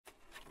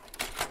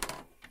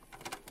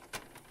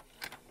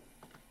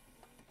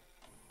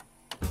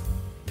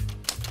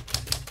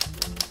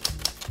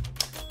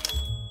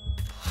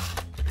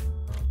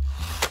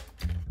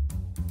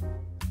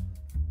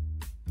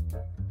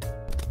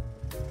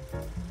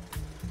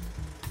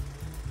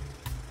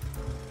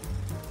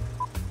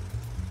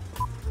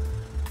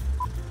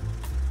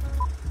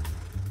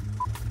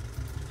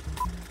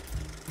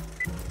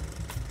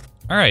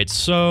All right,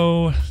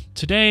 so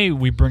today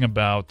we bring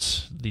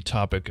about the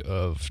topic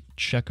of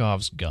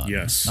Chekhov's gun.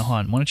 Yes. Now,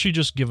 Han, why don't you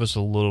just give us a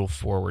little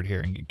forward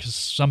here, because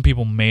some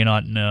people may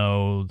not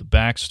know the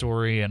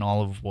backstory and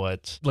all of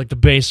what, like the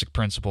basic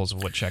principles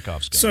of what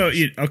Chekhov's gun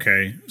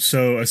is.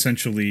 So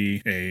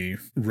essentially a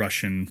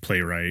Russian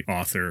playwright,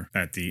 author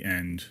at the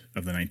end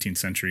of the 19th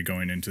century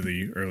going into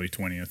the early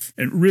 20th,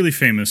 and really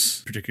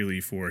famous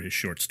particularly for his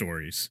short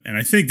stories. And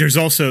I think there's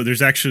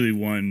actually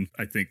one,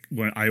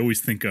 when I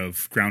always think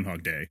of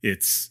Groundhog Day.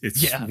 It's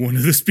one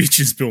of the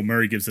speeches Bill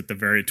Murray gives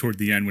toward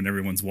the end when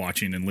everyone's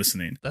watching and listening.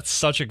 That's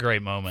such a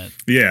great moment.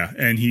 Yeah,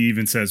 and he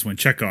even says when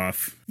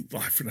Chekhov,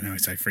 I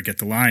forget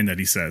the line that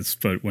he says,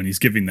 but when he's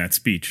giving that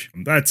speech,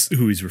 that's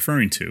who he's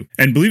referring to.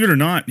 And believe it or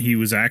not, he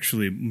was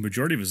actually,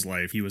 majority of his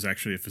life, he was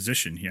actually a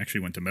physician. He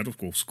actually went to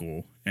medical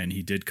school, and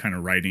he did kind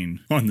of writing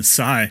on the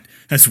side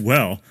as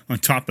well, on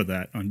top of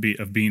that,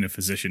 of being a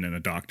physician and a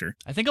doctor.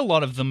 I think a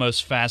lot of the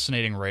most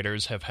fascinating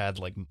writers have had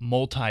like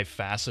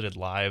multifaceted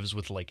lives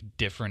with like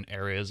different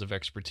areas of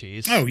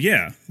expertise. Oh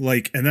yeah,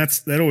 and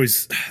that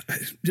always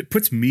it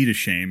puts me to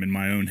shame in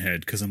my own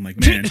head, because I'm like,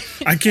 man,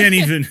 I can't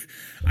even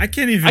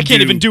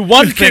do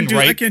one thing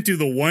right. I can't do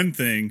the one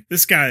thing.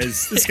 This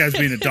guy's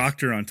being a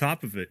doctor on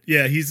top of it.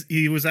 Yeah,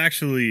 he was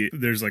actually,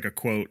 there's like a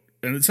quote.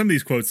 And some of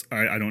these quotes,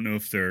 I don't know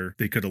if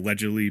they could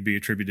allegedly be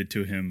attributed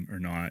to him or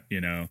not, you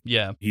know.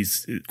 Yeah.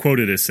 He's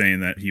quoted as saying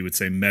that he would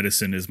say,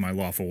 medicine is my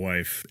lawful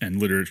wife and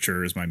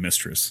literature is my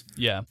mistress.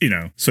 Yeah. You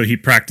know, so he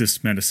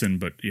practiced medicine,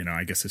 but, you know,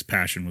 I guess his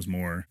passion was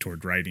more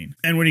toward writing.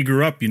 And when he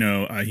grew up, you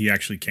know, he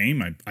actually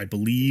came, I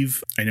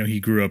believe, I know he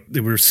grew up,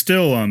 they were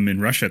still,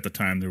 in Russia at the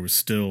time, there was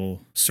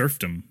still,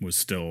 serfdom was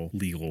still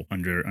legal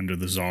under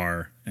the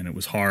Tsar. And it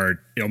was hard,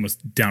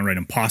 almost downright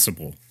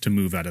impossible to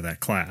move out of that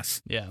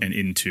class and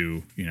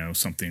into, you know,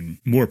 something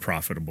more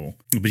profitable.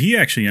 But he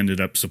actually ended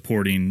up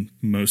supporting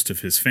most of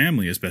his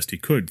family as best he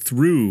could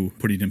through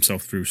putting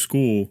himself through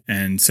school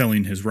and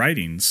selling his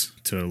writings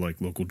to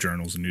like local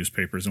journals and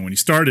newspapers. And when he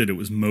started, it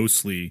was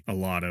mostly a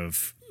lot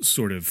of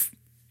sort of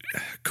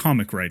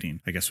comic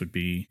writing, I guess would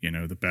be, you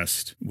know, the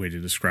best way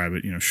to describe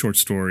it, you know, short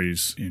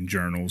stories in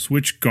journals,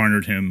 which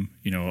garnered him,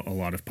 you know, a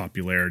lot of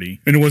popularity.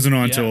 And it wasn't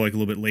until like a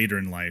little bit later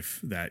in life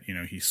that, you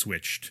know, he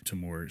switched to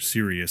more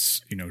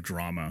serious, you know,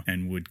 drama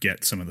and would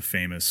get some of the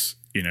famous,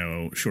 you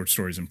know, short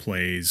stories and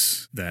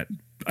plays that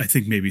I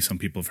think maybe some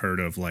people have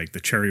heard of, like The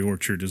Cherry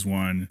Orchard is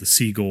one, The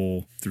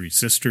Seagull, Three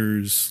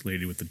Sisters,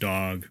 Lady with the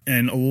Dog.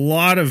 And a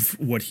lot of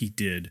what he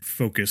did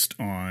focused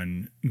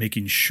on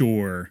making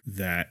sure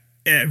that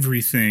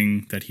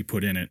everything that he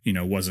put in it, you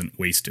know, wasn't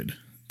wasted.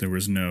 There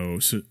was no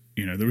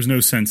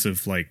sense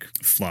of like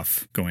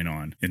fluff going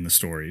on in the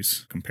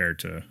stories compared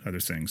to other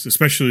things,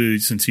 especially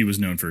since he was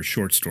known for his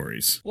short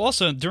stories. Well,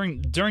 also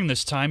during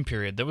this time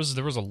period, there was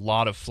a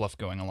lot of fluff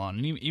going on,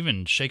 and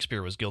even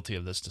Shakespeare was guilty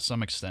of this to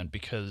some extent,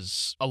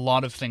 because a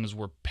lot of things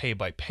were pay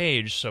by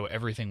page, so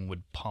everything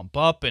would pump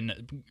up,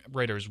 and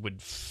writers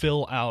would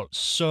fill out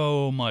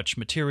so much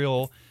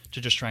material to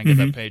just try and get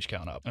that page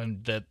count up,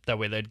 and that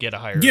way they'd get a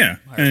higher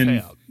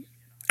payout.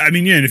 I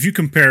mean, yeah, and if you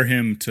compare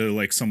him to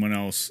like someone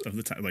else of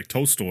the time, like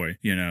Tolstoy,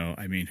 you know,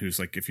 I mean, who's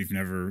like, if you've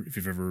ever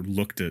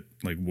looked at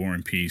like War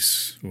and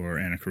Peace or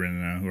Anna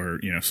Karenina or,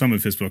 you know, some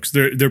of his books,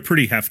 they're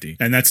pretty hefty,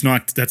 and that's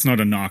not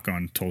a knock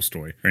on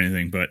Tolstoy or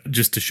anything, but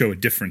just to show a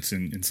difference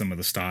in some of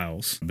the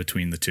styles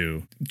between the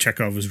two.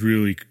 Chekhov was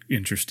really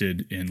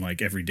interested in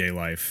like everyday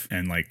life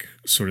and like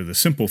sort of the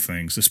simple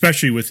things,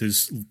 especially with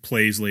his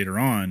plays later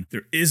on.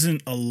 There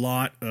isn't a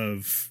lot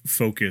of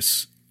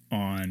focus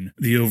on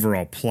the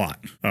overall plot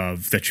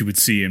of that you would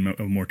see in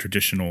a more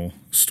traditional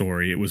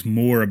story. It was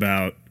more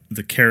about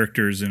the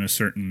characters in a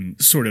certain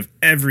sort of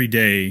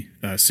everyday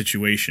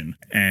situation,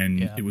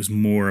 and it was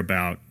more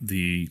about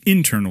the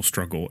internal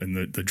struggle and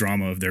the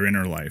drama of their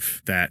inner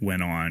life that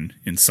went on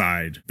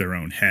inside their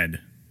own head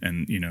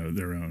and, you know,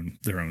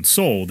 their own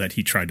soul that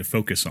he tried to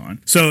focus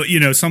on. So, you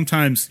know,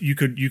 sometimes you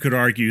could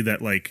argue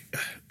that, like,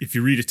 if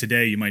you read it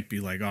today, you might be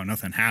like, oh,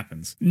 nothing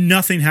happens.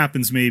 Nothing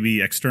happens maybe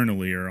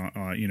externally or,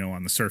 you know,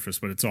 on the surface,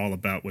 but it's all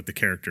about what the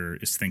character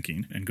is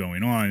thinking and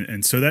going on.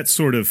 And so that's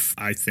sort of,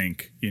 I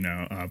think, you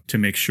know, to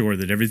make sure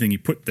that everything he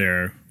put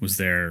there was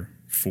there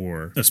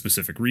for a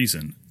specific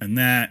reason. And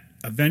that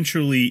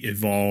eventually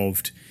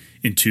evolved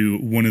into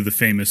one of the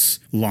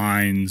famous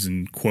lines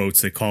and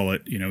quotes. They call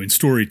it, you know, in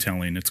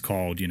storytelling, it's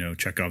called, you know,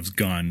 Chekhov's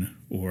gun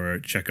or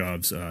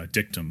Chekhov's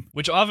dictum.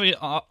 Which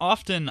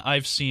often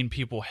I've seen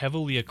people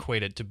heavily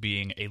equate it to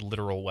being a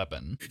literal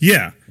weapon.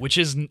 Yeah. Which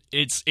is,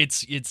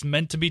 it's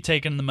meant to be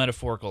taken in the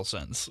metaphorical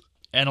sense.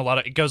 And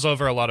it goes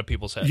over a lot of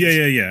people's heads.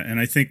 Yeah. And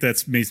I think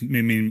that's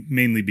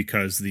mainly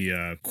because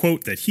the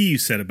quote that he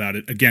said about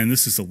it, again,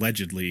 this is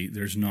allegedly,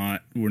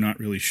 we're not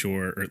really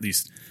sure, or at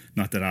least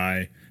not that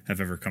I have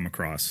ever come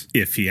across,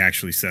 if he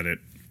actually said it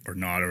or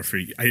not, or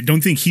I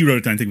don't think he wrote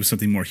it down. I think it was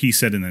something more he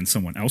said and then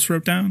someone else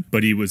wrote down.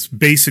 But it was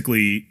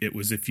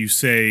if you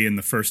say in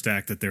the first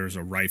act that there's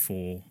a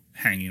rifle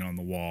hanging on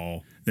the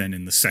wall, then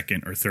in the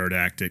second or third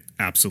act, it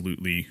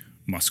absolutely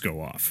must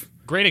go off.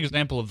 Great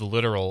example of the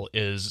literal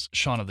is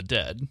Shaun of the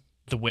Dead.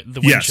 the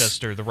Yes.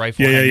 Winchester, the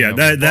rifle. Yeah. over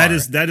the bar.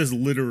 That is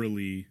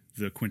literally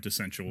the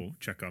quintessential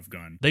Chekhov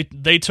gun.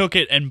 They took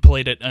it and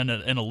played it in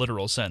a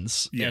literal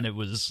sense, Yeah. and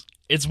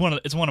it's one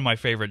of my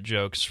favorite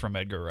jokes from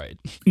Edgar Wright.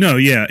 No,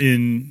 yeah,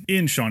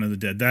 in Shaun of the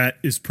Dead, that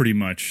is pretty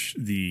much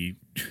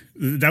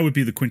that would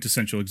be the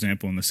quintessential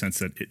example in the sense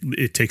that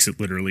it takes it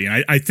literally.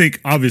 And I think,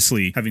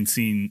 obviously, having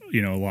seen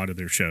a lot of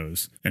their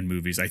shows and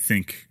movies, I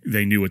think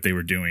they knew what they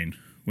were doing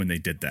when they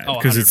did that,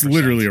 because it's 100%.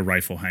 literally a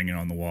rifle hanging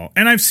on the wall.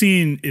 And I've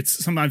seen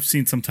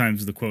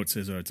sometimes the quote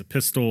says, "Oh, it's a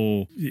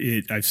pistol."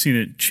 I've seen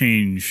it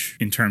change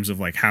in terms of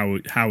like how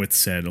it's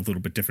said a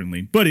little bit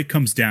differently, but it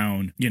comes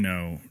down,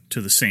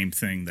 to the same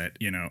thing that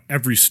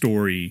every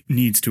story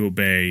needs to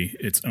obey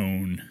its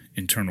own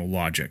internal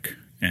logic.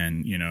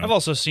 And I've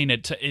also seen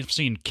I've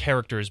seen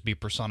characters be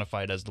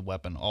personified as the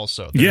weapon.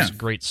 Also, there's a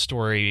great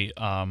story.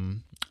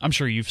 I'm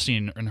sure you've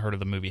seen and heard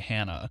of the movie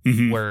Hannah,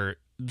 where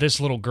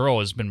this little girl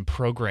has been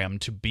programmed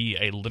to be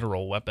a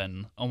literal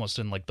weapon, almost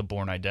in like the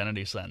Bourne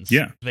Identity sense.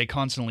 Yeah. They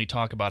constantly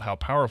talk about how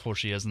powerful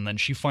she is, and then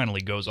she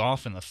finally goes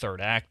off in the third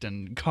act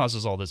and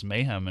causes all this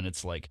mayhem, and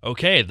it's like,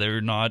 okay,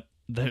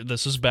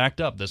 this is backed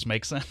up. This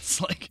makes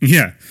sense. Like,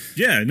 yeah,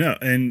 no,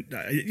 and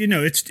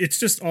it's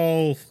just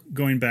all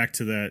going back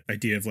to that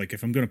idea of like,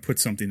 if I'm going to put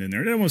something in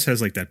there, it almost has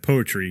like that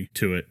poetry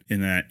to it, in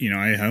that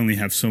I only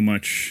have so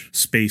much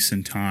space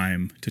and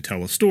time to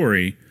tell a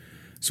story,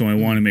 so I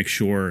want to make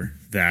sure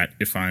that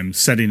if I'm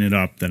setting it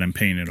up, that I'm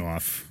paying it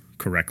off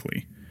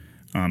correctly.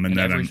 And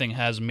that everything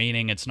has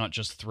meaning. It's not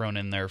just thrown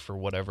in there for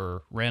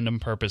whatever random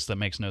purpose that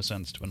makes no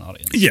sense to an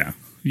audience.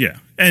 Yeah.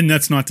 And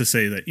that's not to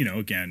say that,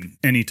 again,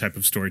 any type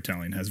of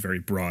storytelling has very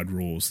broad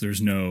rules.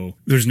 There's no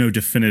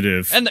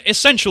definitive. And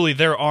essentially,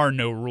 there are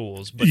no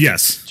rules. But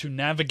yes. To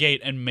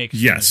navigate and make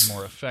things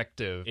more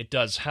effective, it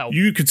does help.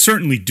 You could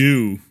certainly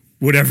do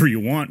whatever you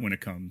want when it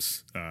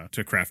comes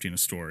to crafting a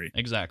story.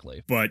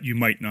 Exactly. But you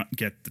might not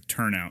get the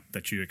turnout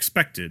that you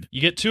expected. You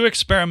get too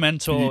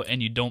experimental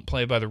and you don't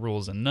play by the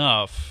rules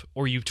enough,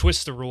 or you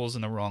twist the rules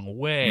in the wrong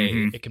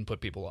way, it can put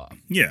people off.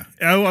 Yeah.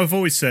 I've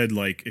always said,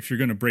 like, if you're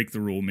going to break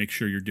the rule, make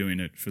sure you're doing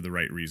it for the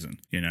right reason,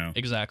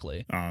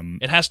 Exactly.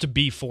 It has to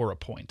be for a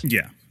point.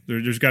 Yeah.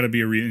 There's got to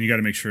be a reason. You got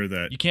to make sure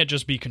that... You can't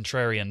just be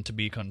contrarian to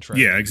be contrarian.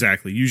 Yeah,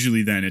 exactly.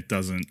 Usually then it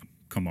doesn't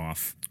come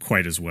off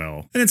quite as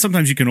well. And then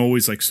sometimes you can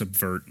always like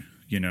subvert,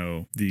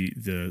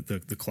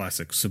 the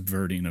classic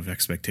subverting of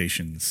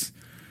expectations.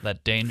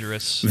 That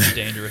dangerous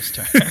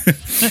term.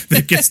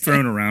 That gets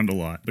thrown around a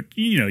lot. But,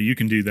 you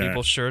can do that.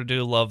 People sure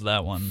do love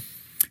that one.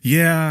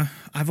 Yeah,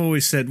 I've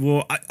always said,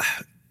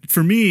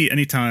 for me,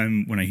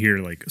 anytime when I hear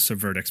like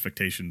subvert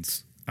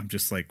expectations, I'm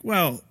just like,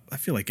 well, I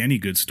feel like any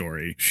good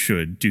story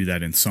should do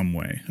that in some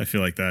way. I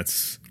feel like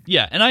that's...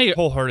 Yeah, and I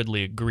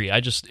wholeheartly agree.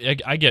 I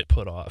get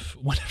put off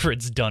whenever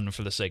it's done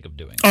for the sake of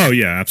doing it. Oh,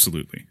 yeah,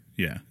 absolutely.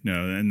 Yeah,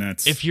 no, and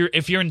that's... If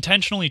you're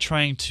intentionally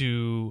trying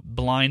to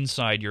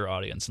blindside your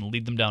audience and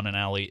lead them down an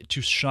alley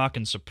to shock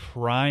and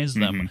surprise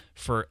them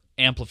for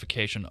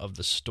amplification of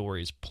the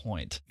story's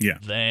point,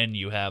 then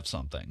you have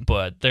something.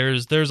 But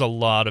there's a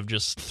lot of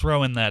just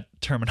throwing that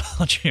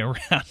terminology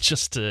around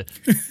just to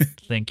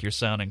think you're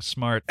sounding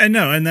smart. And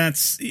no, and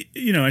that's,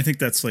 I think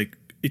that's like,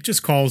 it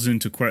just calls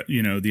into,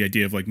 the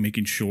idea of like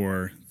making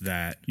sure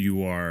that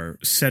you are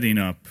setting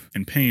up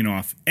and paying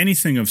off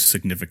anything of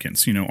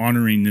significance,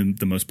 honoring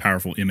the most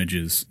powerful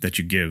images that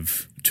you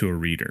give to a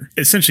reader.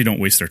 Essentially, don't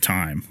waste their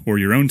time or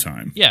your own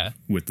time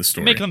with the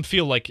story. Make them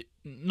feel like,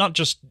 not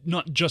just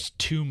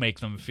to make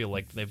them feel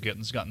like they've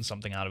gotten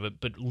something out of it,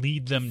 but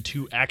lead them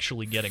to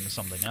actually getting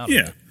something out of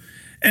it.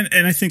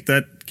 And I think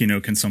that,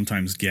 can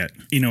sometimes get,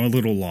 a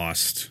little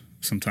lost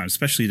sometimes,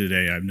 especially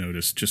today. I've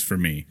noticed, just for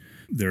me,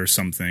 there are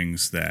some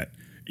things that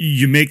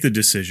you make the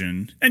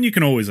decision, and you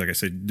can always, like I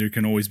said, there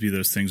can always be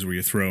those things where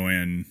you throw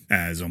in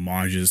as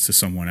homages to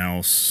someone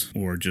else,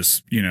 or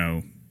just,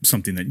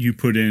 something that you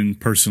put in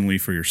personally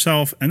for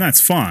yourself, and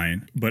that's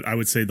fine. But I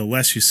would say the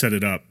less you set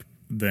it up,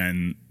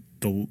 then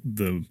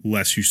the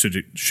less you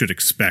should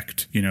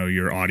expect,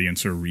 your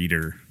audience or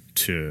reader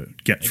to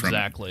get from it.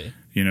 Exactly.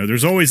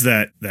 There's always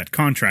that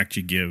contract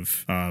you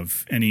give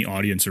of any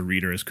audience or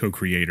reader as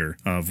co-creator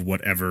of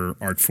whatever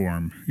art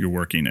form you're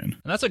working in.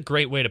 And that's a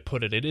great way to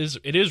put it. It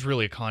is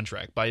really a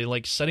contract. By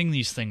like setting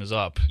these things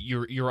up,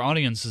 your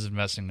audience is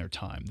investing their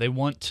time. They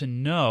want to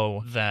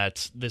know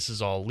that this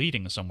is all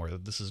leading somewhere,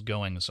 that this is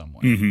going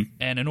somewhere.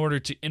 And in order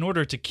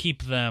to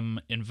keep them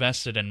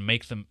invested and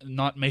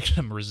not make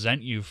them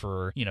resent you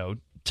for,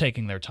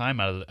 taking their time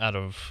out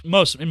of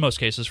in most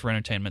cases for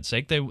entertainment's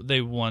sake,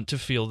 they want to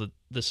feel that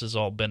this has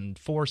all been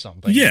for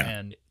something. Yeah.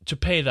 And to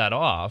pay that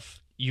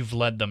off, you've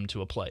led them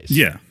to a place.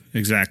 Yeah,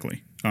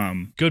 exactly.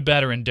 Good,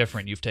 bad, or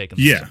indifferent, you've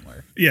taken them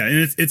somewhere. Yeah,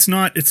 and it's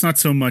not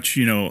so much,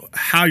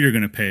 how you're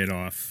going to pay it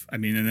off. I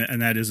mean,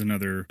 and that is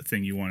another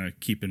thing you want to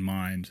keep in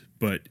mind,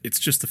 but it's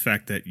just the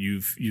fact that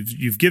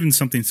you've given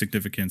something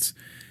significance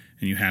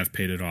and you have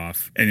paid it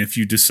off. And if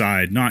you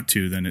decide not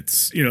to, then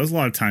it's, a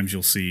lot of times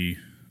you'll see,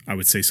 I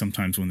would say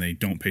sometimes when they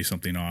don't pay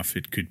something off,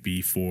 it could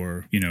be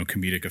for,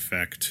 comedic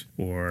effect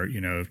or,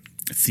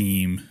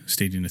 theme,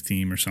 stating a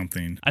theme or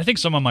something. I think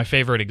some of my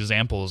favorite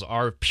examples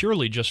are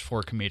purely just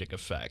for comedic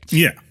effect.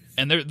 Yeah.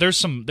 And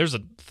there's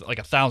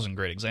 1,000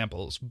 great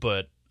examples,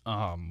 but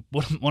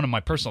one of my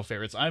personal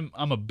favorites. I'm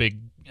a big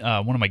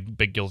one of my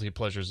big guilty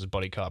pleasures is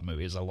buddy cop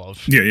movies. I love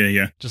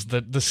just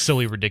the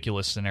silly,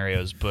 ridiculous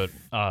scenarios. But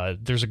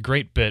there's a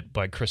great bit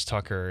by Chris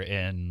Tucker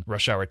in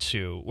Rush Hour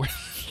 2 where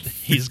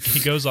he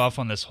goes off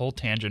on this whole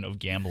tangent of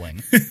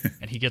gambling,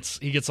 and he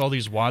gets all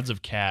these wads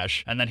of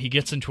cash, and then he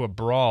gets into a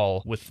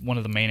brawl with one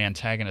of the main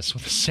antagonists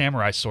with a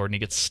samurai sword, and he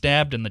gets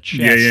stabbed in the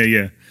chest.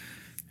 Yeah.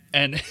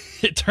 And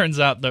it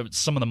turns out that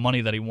some of the money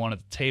that he won at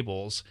the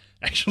tables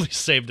actually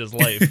saved his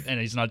life,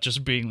 and he's not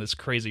just being this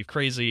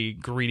crazy,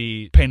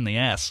 greedy pain in the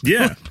ass.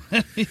 Yeah.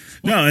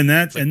 No,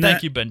 and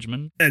thank you,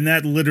 Benjamin. And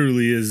that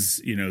literally is,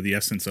 the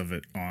essence of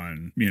it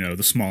on,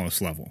 the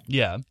smallest level.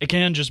 Yeah. It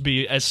can just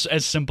be as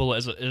simple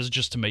as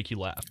just to make you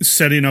laugh.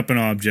 Setting up an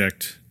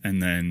object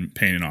and then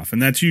paying it off.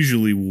 And that's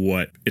usually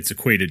what it's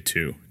equated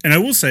to. And I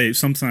will say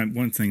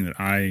one thing that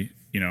I,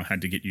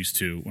 had to get used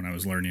to when I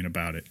was learning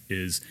about it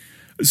is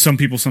some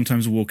people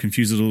sometimes will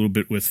confuse it a little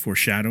bit with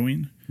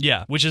foreshadowing.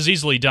 Yeah, which is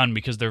easily done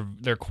because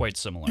they're quite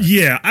similar.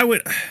 Yeah,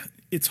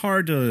 it's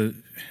hard to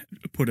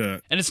put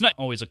and it's not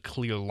always a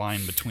clear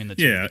line between the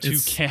two. Yeah, the two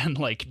can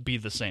be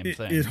the same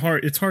thing.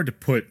 It's hard to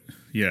put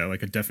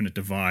a definite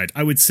divide.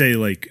 I would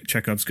say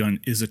Chekhov's gun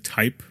is a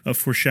type of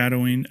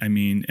foreshadowing. I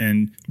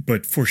mean,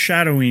 but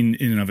foreshadowing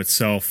in and of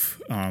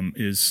itself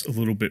is a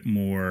little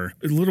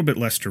bit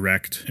less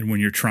direct, and when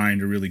you're trying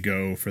to really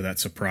go for that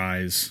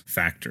surprise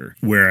factor.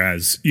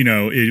 Whereas,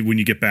 when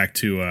you get back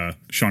to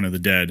Shaun of the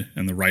Dead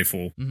and the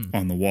rifle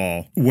on the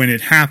wall, when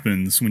it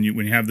happens, when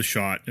you have the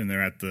shot and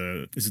they're at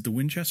is it the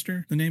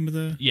Winchester, the name of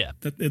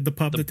the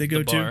pub that they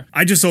go to?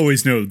 I just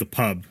always know the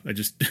pub. I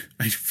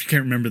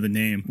can't remember the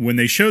name. When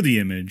they show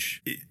the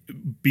image,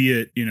 be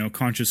it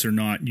conscious or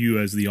not, you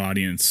as the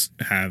audience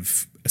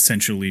have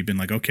essentially been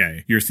like,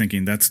 okay, you're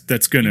thinking that's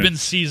gonna, you've been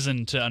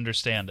seasoned to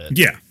understand it.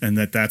 Yeah, and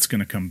that's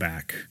gonna come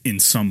back in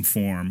some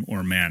form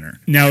or manner.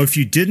 Now, if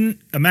you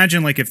didn't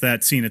imagine, if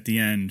that scene at the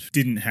end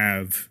didn't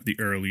have the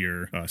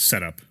earlier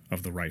setup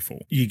of the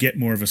rifle, you get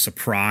more of a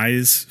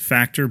surprise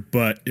factor,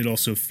 but it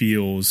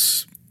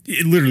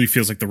literally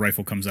feels like the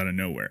rifle comes out of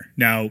nowhere.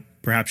 Now,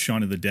 perhaps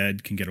Shaun of the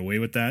Dead can get away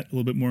with that a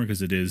little bit more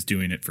because it is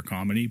doing it for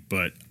comedy,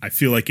 but I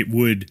feel like it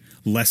would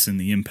lessen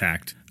the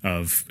impact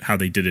of how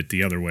they did it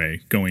the other way,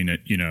 going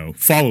at,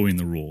 following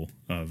the rule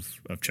of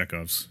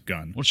Chekhov's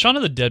gun. Well, Shaun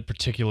of the Dead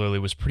particularly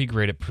was pretty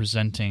great at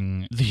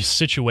presenting these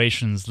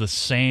situations the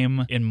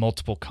same in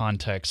multiple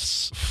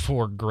contexts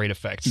for great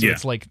effect. So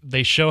it's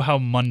they show how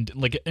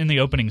in the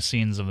opening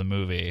scenes of the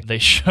movie, they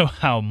show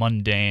how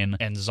mundane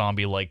and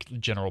zombie-like the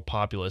general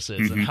populace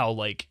is, and how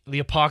the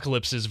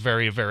apocalypse is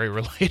very, very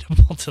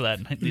relatable to that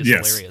in these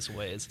hilarious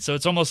ways. So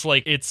it's almost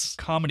like its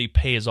comedy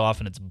pays off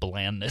in its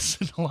blandness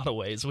in a lot of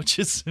ways, which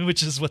is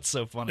what's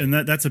so funny. And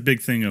that's a big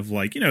thing of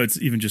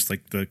it's even just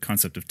the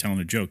concept of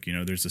telling a joke.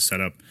 There's the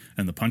setup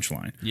and the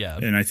punchline. Yeah.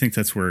 And I think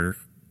that's where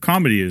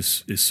comedy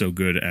is so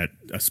good at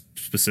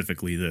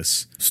specifically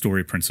this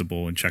story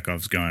principle in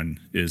Chekhov's gun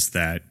is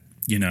that,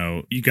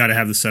 you got to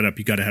have the setup,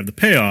 you got to have the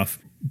payoff.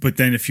 But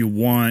then if you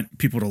want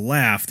people to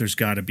laugh, there's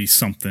got to be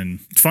something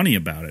funny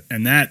about it.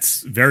 And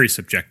that's very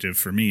subjective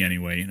for me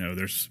anyway.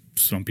 There's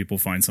some people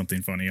find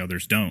something funny,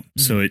 others don't.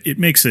 Mm-hmm. So it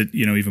makes it,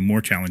 even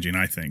more challenging,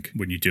 I think,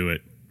 when you do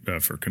it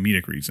for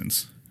comedic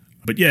reasons.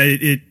 But yeah,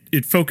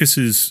 it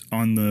focuses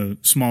on the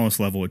smallest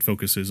level. It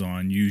focuses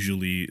on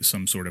usually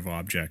some sort of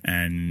object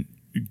and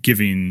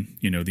giving,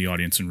 the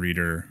audience and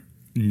reader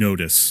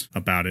notice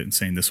about it and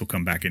saying this will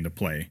come back into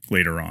play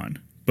later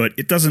on. But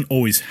it doesn't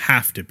always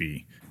have to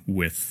be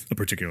with a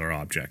particular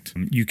object.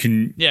 You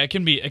can... Yeah, it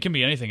can be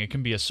anything. It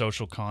can be a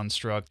social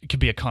construct. It could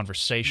be a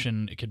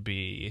conversation. It could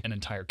be an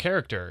entire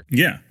character.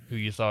 Yeah. Who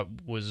you thought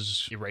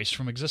was erased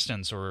from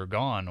existence or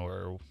gone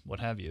or what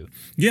have you.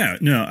 Yeah,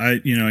 no,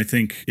 I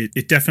think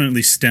it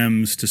definitely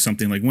stems to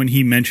something like when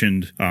he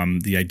mentioned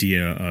the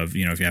idea of,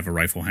 if you have a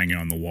rifle hanging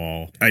on the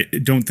wall, I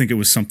don't think it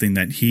was something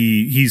that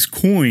he's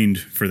coined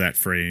for that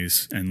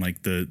phrase, and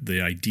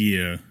the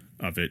idea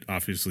of it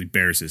obviously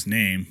bears his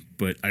name,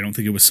 but I don't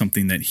think it was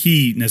something that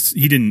he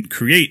didn't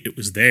create. It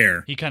was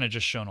there. He kind of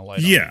just shone a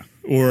light on it.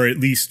 Or at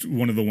least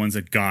one of the ones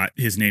that got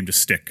his name to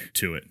stick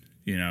to it.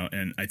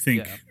 And I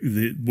think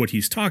what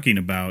he's talking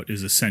about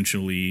is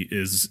essentially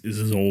is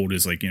as old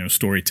as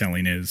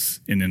storytelling is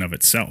in and of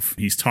itself.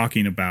 He's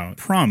talking about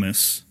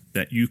promise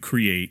that you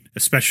create,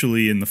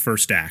 especially in the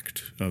first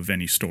act of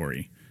any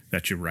story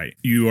that you write.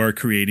 You are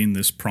creating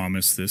this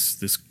promise,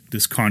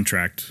 this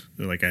contract,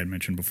 like I had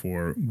mentioned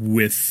before,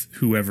 with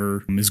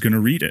whoever is going to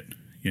read it.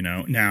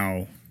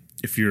 Now,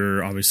 if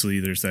you're obviously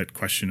there's that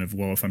question of,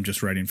 well, if I'm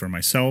just writing for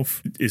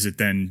myself, is it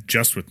then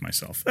just with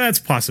myself? That's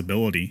a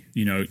possibility.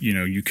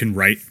 You can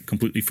write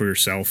completely for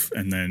yourself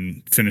and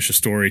then finish a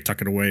story,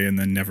 tuck it away, and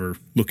then never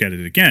look at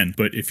it again.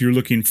 But if you're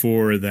looking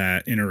for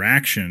that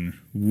interaction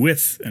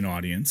with an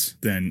audience,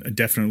 then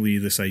definitely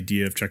this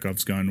idea of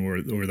Chekhov's gun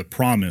or the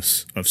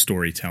promise of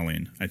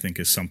storytelling, I think,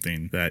 is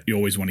something that you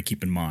always want to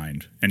keep in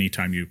mind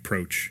anytime you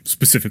approach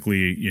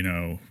specifically,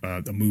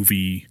 a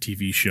movie,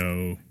 TV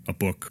show, a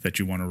book that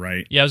you want to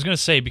write. Yeah, I was going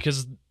to say,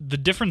 because the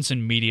difference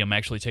in medium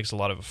actually takes a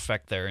lot of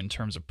effect there in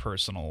terms of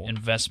personal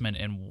investment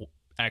in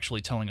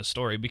actually telling a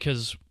story,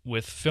 because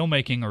with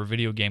filmmaking or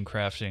video game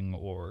crafting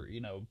or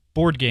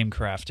board game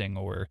crafting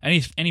or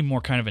any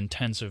more kind of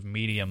intensive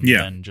medium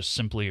than just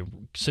simply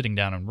sitting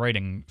down and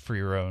writing for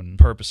your own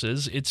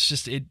purposes, it's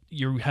just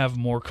you have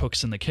more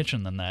cooks in the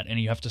kitchen than that, and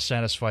you have to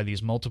satisfy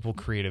these multiple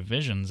creative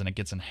visions, and it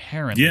gets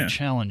inherently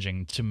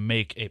challenging to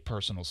make a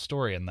personal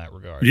story in that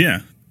regard.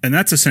 And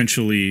that's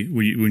essentially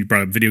when you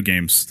brought up video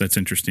games, that's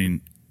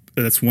interesting.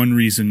 That's one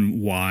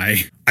reason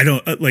why I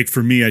don't like,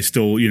 for me, I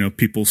still,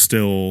 people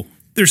still,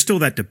 there's still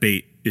that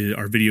debate.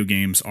 Are video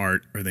games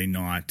art? Are they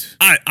not?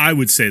 I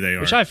would say they are.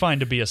 Which I find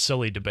to be a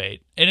silly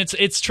debate. And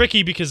it's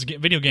tricky because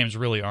video games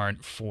really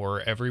aren't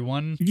for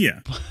everyone. Yeah.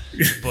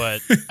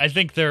 But I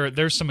think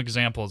there's some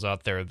examples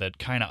out there that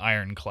kind of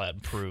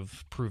ironclad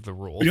prove the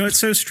rule. It's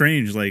so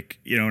strange. Like,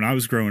 when I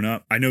was growing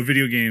up, I know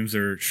video games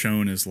are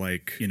shown as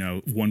like,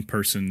 one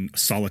person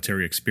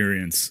solitary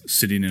experience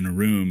sitting in a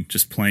room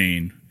just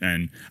playing.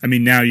 And I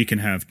mean, now you can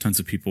have tons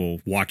of people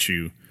watch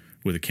you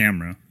with a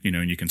camera,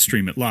 and you can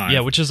stream it live. Yeah,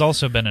 which has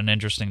also been an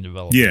interesting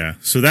development. Yeah,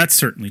 so that's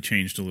certainly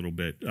changed a little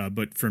bit.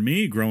 But for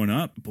me, growing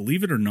up,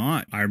 believe it or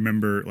not, I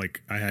remember,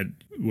 like,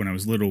 when I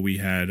was little, we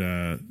had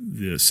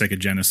the Sega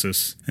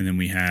Genesis, and then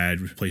we had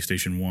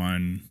PlayStation 1,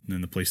 and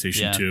then the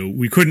PlayStation 2.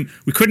 We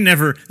couldn't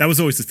ever, that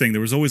was always the thing.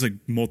 There was always, like,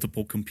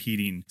 multiple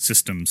competing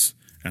systems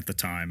at the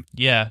time.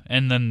 Yeah,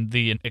 and then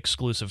the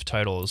exclusive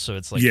titles, so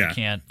it's like you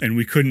can't... And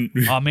we couldn't...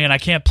 Oh, man, I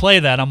can't play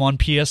that. I'm on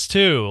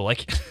PS2.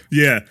 Like...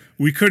 Yeah,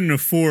 we couldn't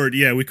afford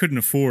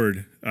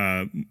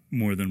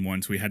more than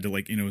one, so we had to,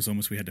 like, it was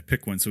almost we had to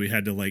pick one, so we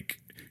had to,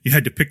 like... You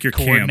had to pick your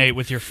coordinate camp.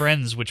 with your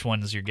friends which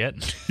ones you're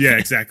getting. Yeah,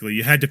 exactly.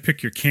 You had to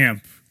pick your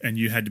camp, and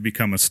you had to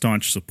become a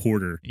staunch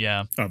supporter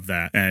of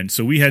that. And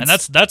so we had... And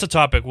that's a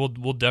topic we'll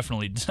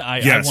definitely...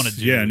 I want to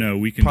do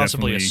we can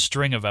possibly definitely... a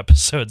string of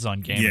episodes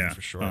on gaming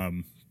for sure.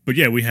 But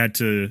yeah, we had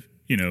to,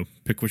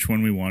 pick which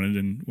one we wanted.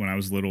 And when I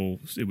was little,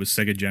 it was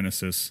Sega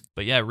Genesis.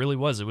 But yeah, it really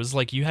was. It was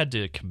like you had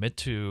to commit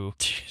to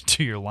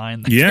your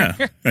line there.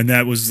 Yeah. And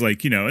that was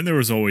like, and there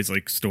was always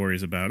like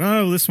stories about,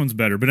 oh, this one's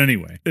better. But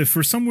anyway,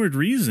 for some weird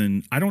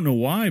reason, I don't know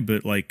why,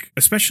 but like,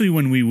 especially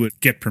when we would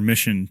get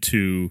permission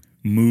to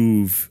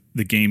move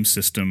the game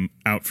system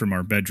out from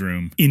our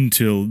bedroom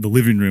into the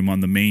living room on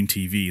the main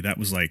TV, that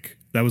was like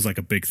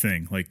a big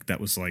thing. Like, that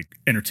was like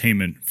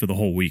entertainment for the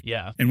whole week.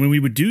 Yeah. And when we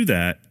would do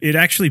that, it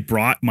actually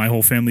brought my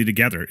whole family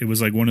together. It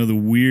was like one of the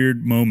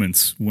weird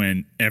moments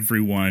when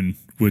everyone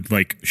would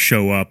like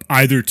show up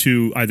either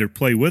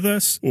play with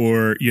us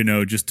or,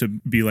 just to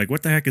be like,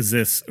 what the heck is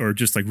this? Or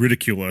just like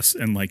ridicule us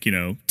and like,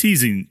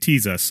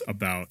 tease us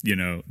about,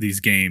 these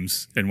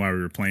games and why we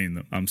were playing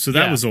them. So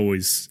that was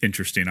always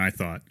interesting, I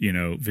thought,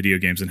 video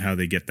games and how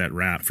they get that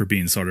rap for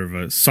being sort of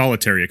a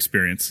solitary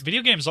experience.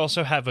 Video games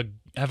also have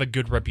a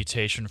good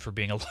reputation for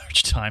being a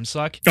large time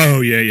suck.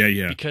 Oh,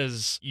 yeah.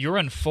 Because you're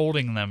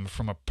unfolding them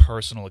from a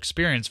personal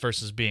experience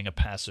versus being a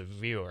passive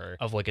viewer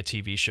of like a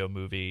TV show,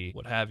 movie,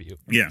 what have you.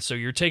 Yeah. So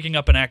you're taking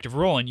up an active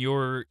role, and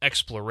your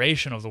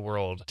exploration of the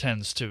world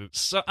tends to,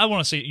 I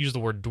want to use the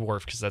word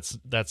dwarf because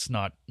that's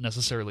not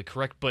necessarily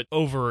correct, but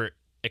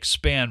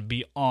expand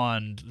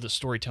beyond the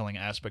storytelling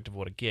aspect of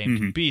what a game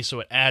can be, so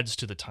it adds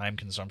to the time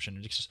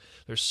consumption.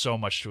 There's so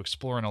much to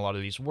explore in a lot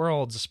of these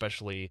worlds,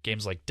 especially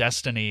games like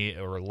Destiny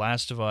or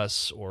Last of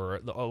Us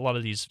or a lot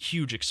of these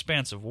huge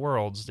expansive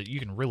worlds that you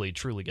can really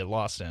truly get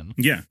lost in.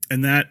 Yeah,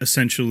 and that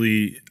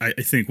essentially, I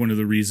think one of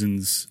the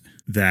reasons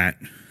that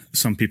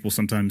some people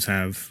sometimes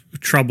have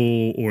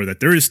trouble, or that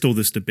there is still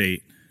this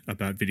debate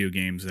about video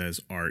games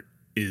as art,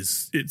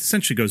 is it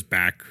essentially goes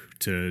back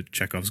to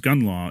Chekhov's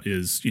gun law,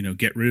 is,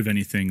 get rid of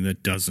anything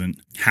that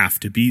doesn't have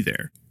to be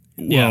there.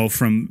 Well,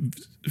 from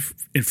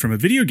a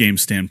video game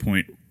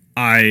standpoint,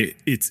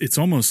 it's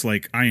almost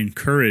like I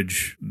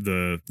encourage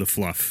the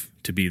fluff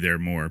to be there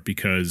more,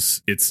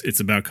 because it's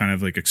about kind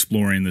of like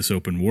exploring this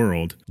open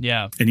world.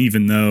 Yeah. And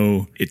even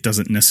though it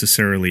doesn't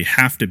necessarily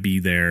have to be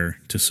there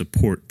to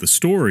support the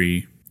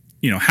story,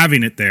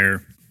 having it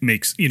there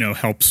makes,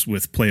 helps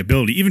with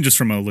playability, even just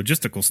from a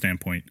logistical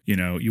standpoint.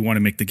 You want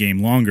to make the game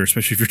longer,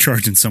 especially if you're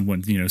charging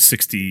someone,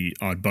 $60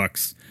 odd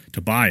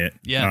to buy it.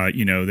 Yeah.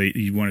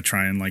 You want to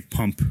try and like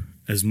pump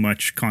as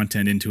much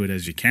content into it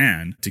as you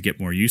can to get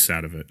more use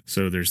out of it.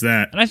 So there's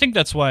that. And I think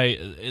that's why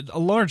a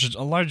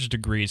large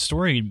degree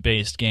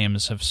story-based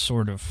games have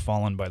sort of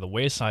fallen by the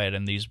wayside,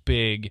 and these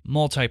big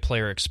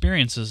multiplayer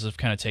experiences have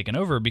kind of taken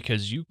over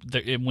because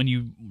when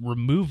you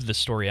remove the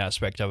story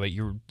aspect of it,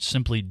 you're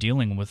simply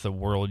dealing with a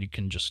world you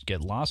can just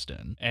get lost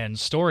in. And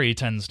story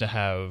tends to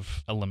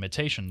have a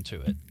limitation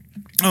to it.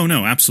 Oh,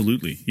 no,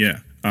 absolutely. Yeah.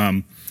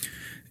 And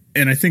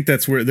I think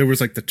that's where there was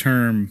like the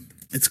term,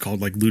 it's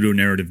called like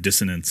ludonarrative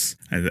dissonance.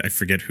 I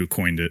forget who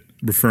coined it,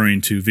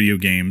 referring to video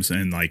games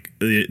and like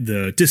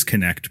the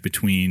disconnect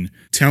between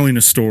telling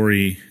a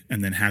story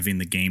and then having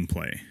the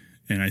gameplay.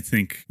 And I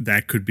think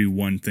that could be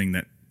one thing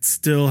that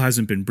still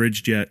hasn't been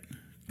bridged yet.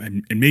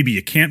 And maybe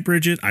you can't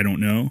bridge it. I don't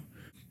know.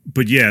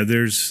 But yeah,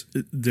 there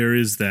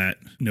is that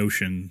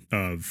notion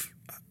of,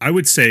 I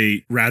would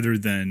say, rather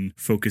than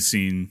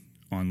focusing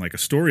on like a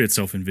story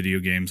itself in video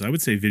games, I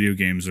would say video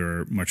games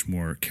are much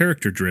more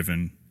character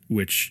driven,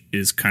 which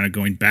is kind of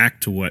going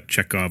back to what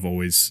Chekhov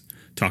always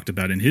talked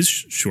about in his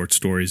short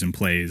stories and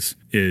plays.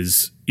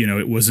 Is, you know,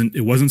 it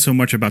wasn't so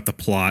much about the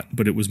plot,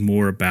 but it was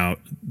more about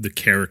the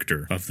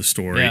character of the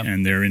story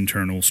and their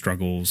internal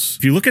struggles.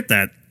 If you look at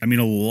that, I mean,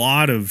 a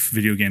lot of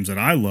video games that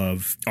I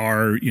love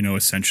are, you know,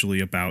 essentially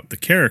about the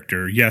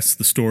character. Yes,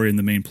 the story and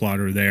the main plot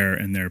are there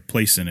and their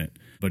place in it,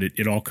 but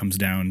it all comes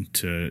down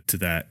to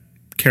that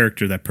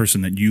character, that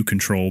person that you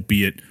control,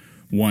 be it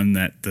one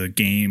that the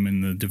game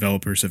and the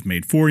developers have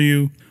made for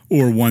you,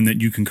 or one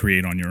that you can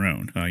create on your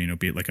own, you know,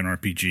 be it like an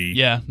RPG.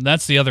 Yeah,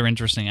 that's the other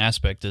interesting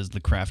aspect, is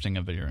the crafting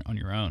of it on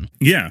your own.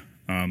 Yeah.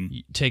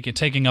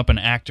 Taking up an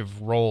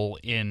active role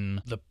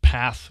in the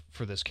path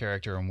for this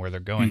character and where they're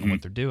going and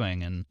what they're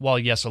doing. And while,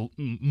 yes,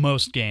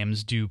 most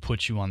games do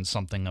put you on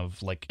something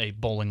of like a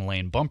bowling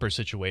lane bumper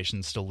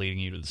situation still leading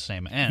you to the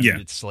same end,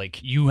 it's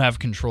like you have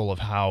control of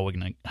how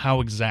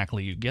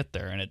exactly you get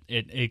there. And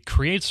it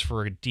creates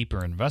for a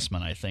deeper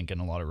investment, I think, in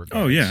a lot of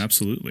regards. Oh, yeah,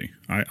 absolutely.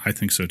 I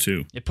think so,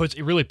 too.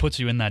 It really puts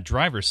you in that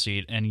driver's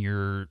seat, and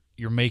you're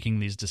making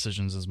these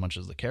decisions as much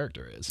as the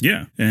character is.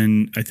 Yeah,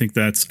 and I think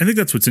that's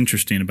what's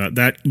interesting about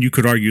that. You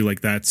could argue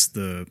like that's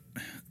the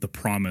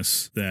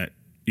promise that,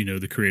 you know,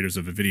 the creators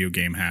of a video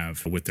game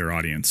have with their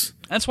audience.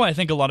 That's why I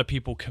think a lot of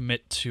people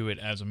commit to it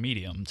as a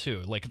medium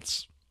too. Like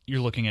you're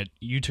looking at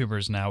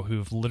YouTubers now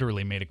who've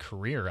literally made a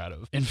career out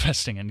of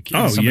investing in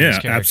some of these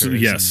characters. Absolutely,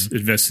 yes,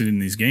 invested in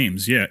these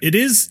games. Yeah, it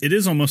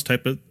is almost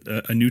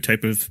a new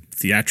type of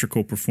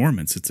theatrical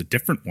performance. It's a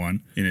different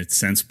one in its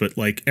sense, but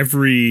like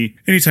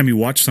anytime you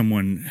watch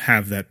someone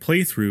have that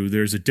playthrough,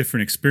 there's a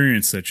different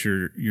experience that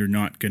you're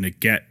not going to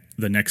get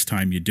the next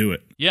time you do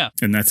it. Yeah.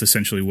 And that's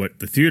essentially what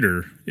the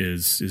theater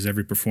is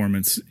every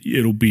performance.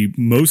 It'll be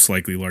most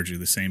likely largely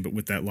the same, but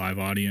with that live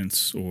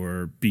audience,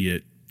 or be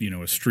it, you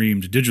know, a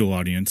streamed digital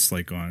audience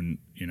like on,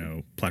 you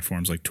know,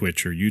 platforms like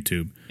Twitch or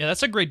YouTube. Yeah,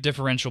 that's a great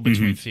differential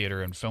between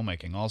theater and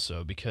filmmaking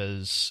also,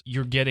 because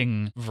you're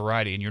getting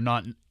variety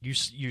and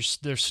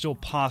there's still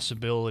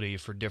possibility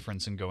for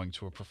difference in going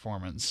to a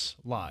performance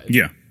live.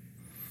 Yeah.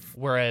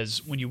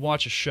 Whereas when you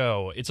watch a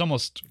show, it's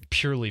almost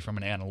purely from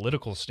an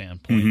analytical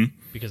standpoint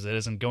because it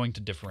isn't going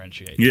to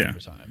differentiate over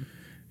time.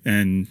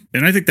 And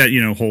I think that, you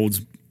know,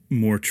 holds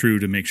more true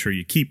to make sure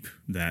you keep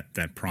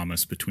that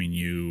promise between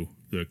you,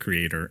 the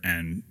creator,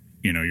 and,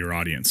 you know, your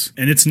audience.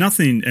 And it's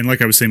nothing, and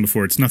like I was saying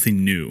before, it's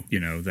nothing new, you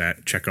know,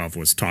 that Chekhov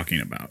was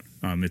talking about.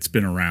 It's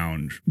been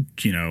around,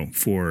 you know,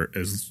 for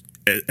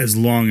as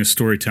long as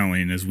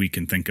storytelling as we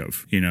can think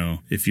of. You know,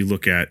 if you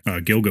look at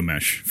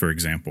Gilgamesh, for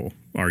example,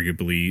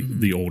 arguably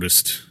the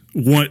oldest,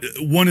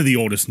 one of the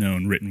oldest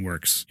known written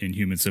works in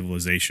human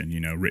civilization, you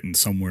know, written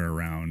somewhere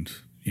around,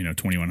 you know,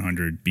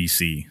 2100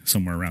 BC,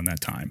 somewhere around that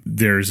time.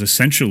 There's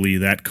essentially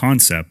that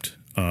concept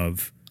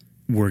of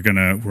we're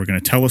gonna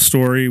tell a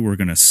story, we're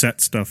gonna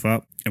set stuff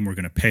up, and we're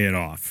gonna pay it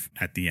off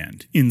at the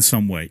end in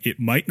some way. It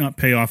might not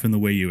pay off in the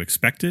way you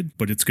expected,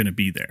 but it's gonna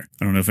be there.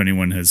 I don't know if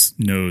anyone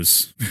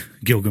knows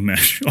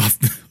Gilgamesh off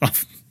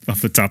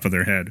the top of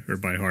their head or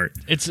by heart.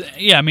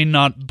 I mean,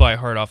 not by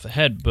heart off the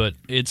head, but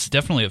it's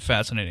definitely a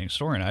fascinating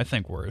story, and I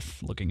think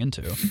worth looking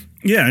into.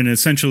 Yeah, and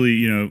essentially,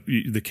 you know,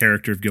 the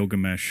character of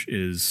Gilgamesh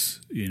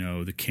is, you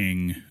know, the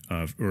king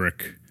of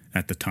Uruk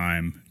at the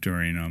time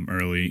during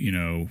early, you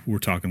know, we're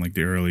talking like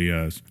the early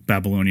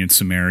Babylonian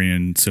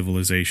Sumerian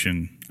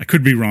civilization. I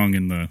could be wrong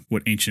in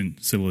what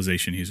ancient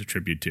civilization he's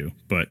attributed to,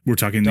 but we're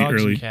talking Dogs the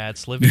early and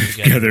cats living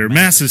together,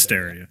 mass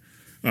hysteria.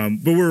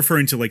 But we're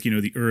referring to like, you know,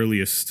 the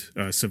earliest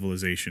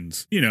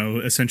civilizations. You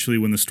know, essentially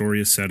when the story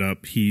is set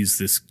up, he's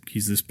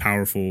this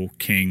powerful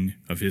king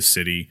of his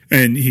city,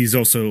 and he's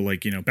also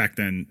like, you know, back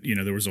then, you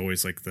know, there was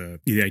always like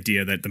the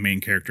idea that the main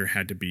character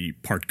had to be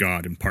part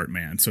god and part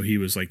man. So he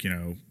was like, you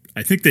know,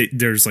 I think that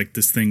there's like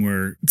this thing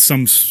where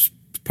some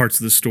parts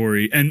of the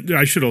story, and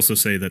I should also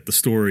say that the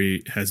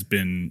story has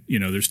been, you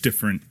know, there's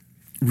different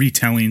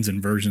retellings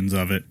and versions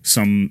of it.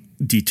 Some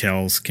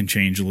details can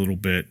change a little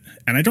bit,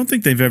 and I don't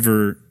think they've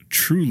ever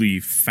truly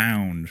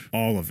found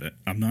all of it.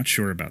 I'm not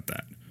sure about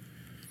that.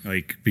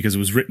 like because it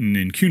was written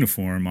in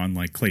cuneiform on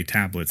like clay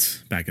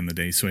tablets back in the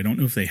day. So I don't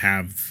know if they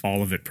have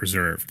all of it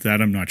preserved.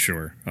 That I'm not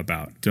sure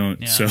about.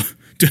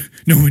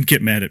 No one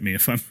get mad at me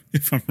if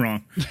I'm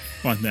wrong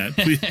on that.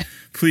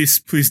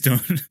 Please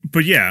don't.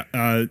 But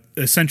yeah,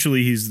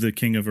 essentially he's the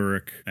king of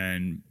Uruk,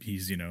 and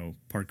he's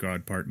part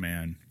god, part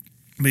man.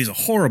 But he's a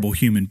horrible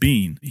human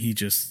being. He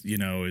just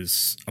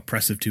is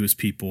oppressive to his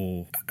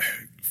people.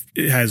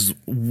 It has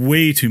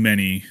way too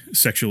many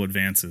sexual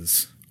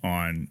advances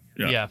on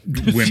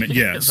women.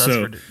 Yeah,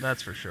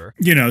 that's for sure.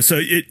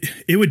 So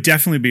it would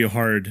definitely be a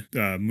hard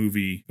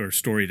movie or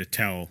story to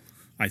tell,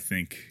 I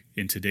think.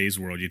 In today's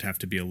world, you'd have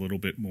to be a little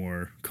bit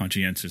more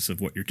conscientious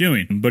of what you're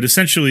doing. But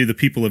essentially, the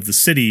people of the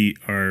city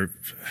are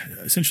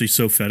essentially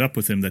so fed up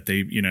with him that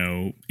they,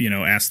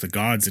 ask the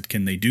gods that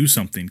can they do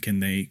something?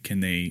 Can they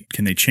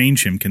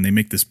change him? Can they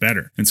make this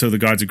better? And so the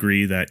gods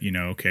agree that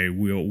okay,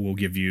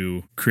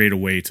 we'll create a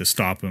way to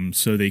stop him.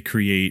 So they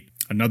create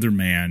another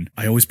man.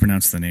 I always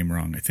pronounce the name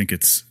wrong. I think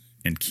it's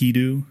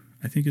Enkidu,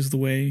 I think is the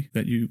way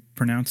that you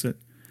pronounce it.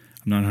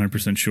 I'm not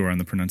 100% sure on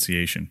the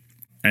pronunciation.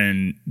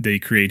 And they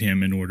create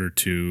him in order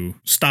to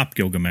stop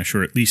Gilgamesh,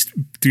 or at least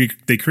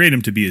they create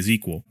him to be his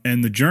equal.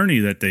 And the journey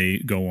that they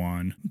go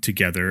on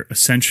together,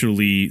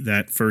 essentially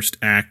that first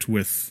act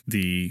with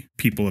the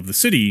people of the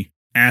city,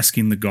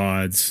 asking the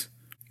gods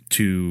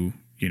to,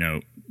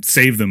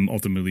 save them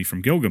ultimately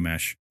from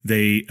Gilgamesh,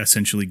 they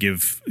essentially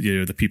give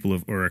the people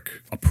of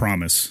Uruk a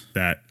promise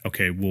that,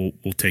 okay, we'll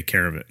take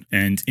care of it.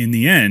 And in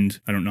the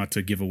end, I don't not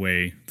to give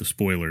away the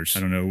spoilers.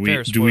 I don't know.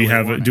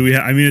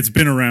 I mean, it's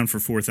been around for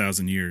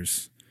 4,000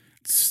 years,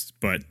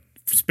 but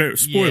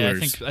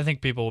spoilers. Yeah, I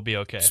think people will be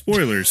okay.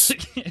 Spoilers.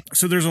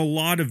 So there's a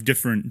lot of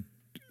different.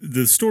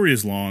 The story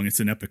is long. It's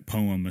an epic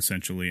poem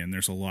essentially, and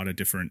there's a lot of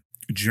different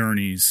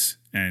journeys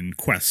and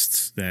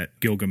quests that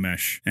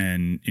Gilgamesh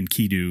and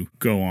Enkidu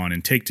go on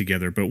and take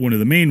together. But one of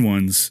the main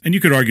ones, and you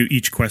could argue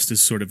each quest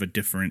is sort of a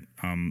different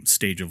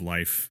stage of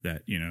life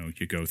that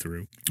you go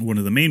through. One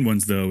of the main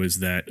ones, though, is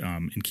that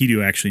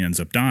Enkidu actually ends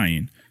up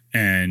dying,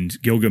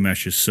 and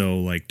Gilgamesh is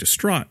so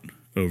distraught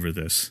over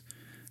this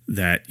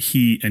that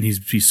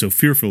he's so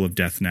fearful of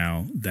death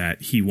now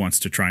that he wants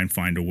to try and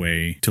find a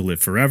way to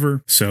live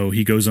forever. So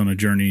he goes on a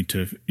journey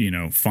to,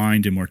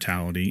 find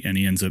immortality, and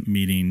he ends up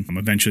meeting,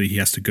 eventually he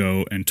has to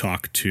go and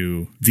talk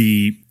to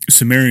the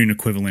Sumerian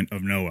equivalent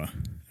of Noah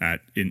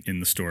in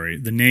the story.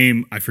 The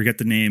name, I forget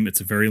the name.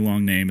 It's a very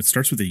long name. It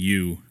starts with a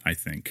U, I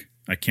think.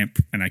 I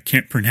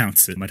can't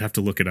pronounce it. I'd have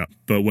to look it up.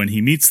 But when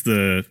he meets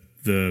the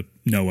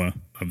Noah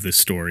of this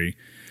story,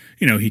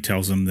 he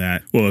tells him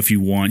that, well, if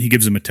you want, he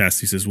gives him a test.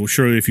 He says, well,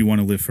 surely if you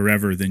want to live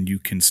forever, then you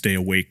can stay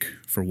awake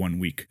for 1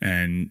 week.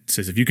 And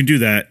says, if you can do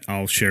that,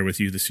 I'll share with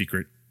you the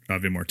secret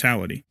of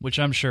immortality. Which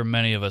I'm sure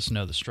many of us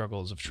know the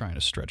struggles of trying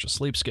to stretch a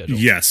sleep schedule.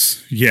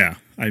 Yes. Yeah.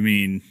 I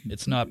mean,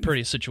 it's not a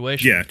pretty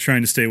situation. Yeah.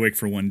 Trying to stay awake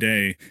for 1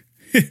 day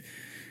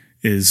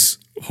is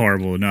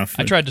horrible enough.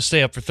 I tried to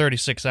stay up for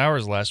 36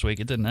 hours last week.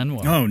 It didn't end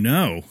well. Oh,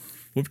 no.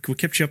 What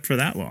kept you up for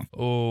that long?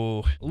 Oh,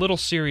 a little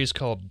series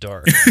called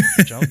Dark,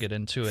 which I'll get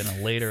into in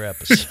a later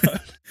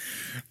episode.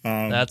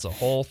 That's a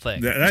whole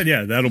thing.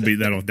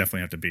 That'll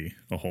definitely have to be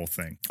a whole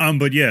thing.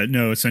 But yeah,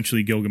 no,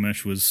 essentially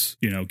Gilgamesh was,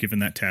 given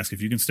that task.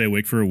 If you can stay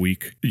awake for a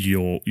week,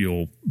 you'll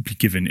be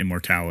given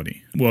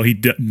immortality. Well,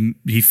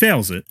 he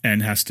fails it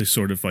and has to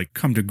sort of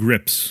come to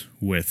grips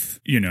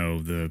with,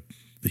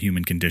 the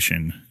human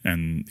condition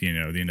and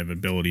the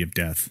inevitability of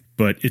death.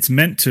 But it's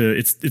meant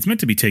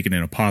to be taken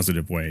in a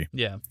positive way.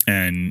 Yeah.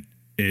 And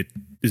it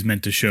is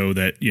meant to show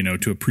that,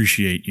 to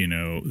appreciate,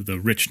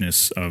 the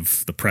richness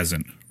of the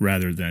present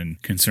rather than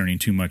concerning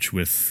too much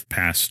with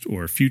past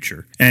or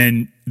future.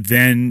 And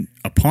then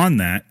upon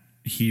that,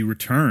 he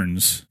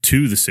returns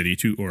to the city,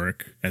 to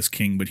Uruk, as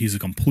king, but he's a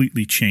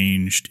completely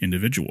changed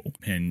individual.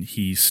 And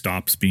he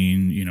stops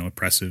being,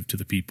 oppressive to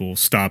the people,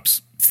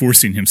 stops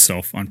forcing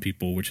himself on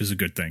people, which is a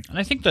good thing. And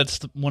I think that's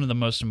one of the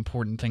most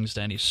important things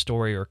to any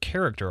story or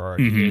character arc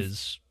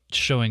is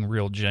showing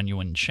real,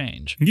 genuine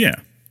change. Yeah.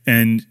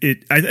 And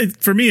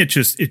for me, it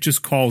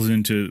just calls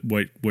into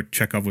what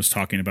Chekhov was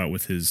talking about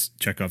with his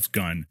Chekhov's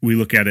gun. We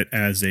look at it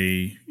as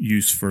a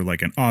use for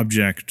an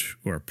object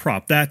or a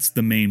prop. That's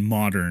the main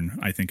modern,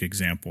 I think,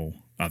 example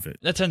of it.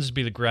 That tends to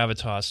be the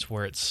gravitas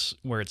where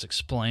it's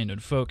explained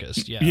and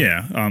focused. Yeah.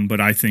 Yeah.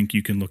 But I think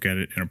you can look at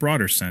it in a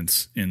broader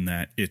sense in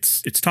that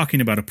it's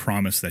talking about a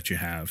promise that you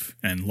have,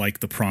 and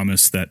like the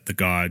promise that the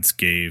gods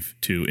gave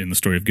in the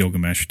story of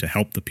Gilgamesh to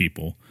help the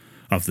people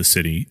of the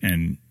city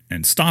and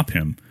stop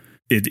him.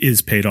 It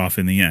is paid off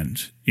in the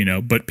end,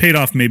 but paid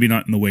off maybe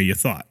not in the way you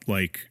thought.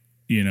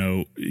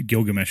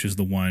 Gilgamesh is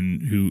the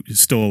one who is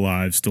still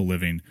alive, still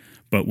living,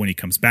 but when he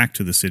comes back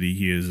to the city,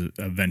 he is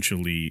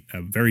eventually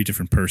a very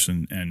different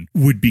person and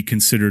would be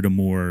considered a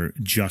more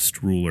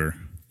just ruler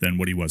than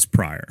what he was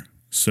prior.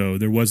 So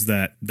there was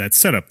that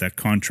setup, that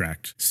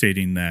contract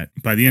stating that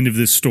by the end of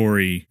this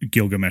story,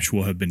 Gilgamesh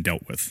will have been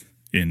dealt with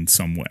in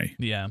some way.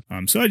 Yeah.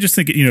 So I just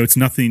think, it's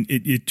nothing,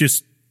 it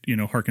just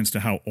harkens to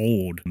how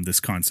old this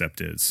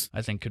concept is.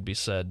 I think could be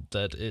said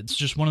that it's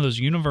just one of those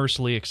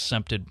universally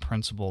accepted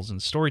principles in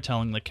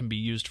storytelling that can be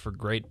used for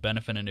great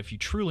benefit, and if you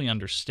truly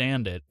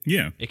understand it,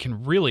 it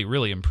can really,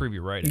 really improve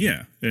your writing.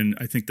 Yeah, and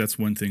I think that's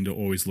one thing to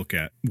always look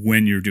at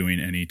when you're doing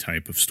any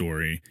type of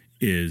story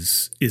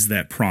is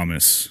that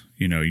promise,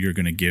 you're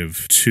going to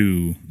give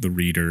to the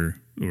reader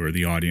or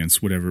the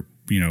audience, whatever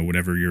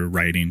you're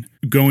writing,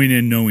 going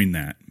in knowing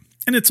that.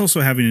 And it's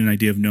also having an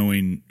idea of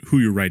knowing who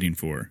you're writing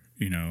for.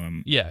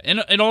 Yeah,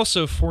 and it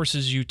also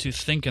forces you to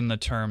think in the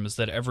terms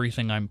that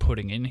everything I'm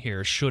putting in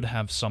here should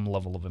have some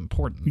level of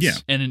importance. Yeah.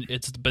 And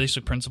it's the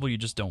basic principle, you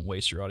just don't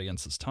waste your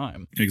audience's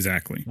time.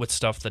 Exactly. With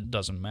stuff that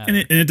doesn't matter.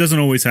 And it doesn't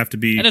always have to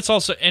be... And it's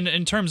also, and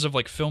in terms of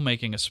like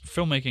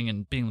filmmaking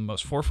and being the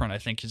most forefront, I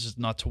think, is just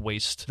not to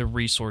waste the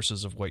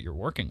resources of what you're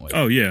working with.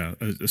 Oh, yeah,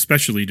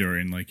 especially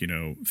during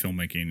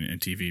filmmaking and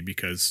TV,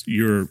 because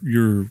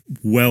you're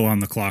well on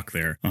the clock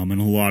there, and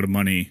a lot of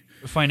money...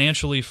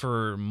 Financially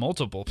for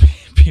multiple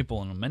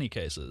people in many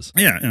cases.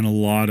 Yeah, and a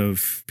lot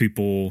of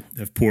people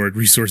have poured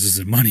resources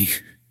and money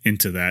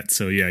into that.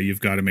 So yeah, you've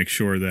got to make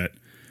sure that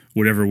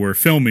whatever we're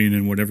filming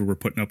and whatever we're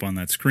putting up on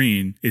that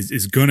screen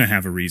is going to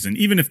have a reason,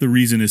 even if the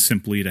reason is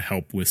simply to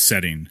help with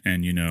setting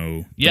and,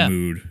 the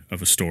mood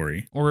of a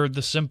story. Or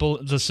the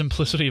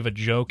simplicity of a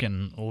joke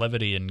and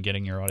levity and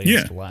getting your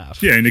audience to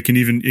laugh. Yeah, and it can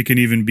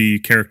even be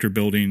character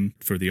building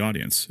for the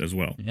audience as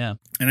well. Yeah.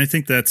 And I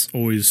think that's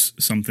always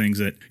some things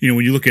that,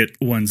 when you look at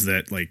ones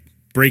that like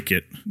break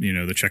it,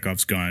 the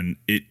Chekhov's gun,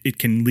 it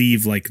can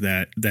leave like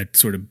that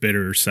sort of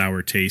bitter,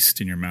 sour taste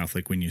in your mouth.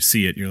 Like when you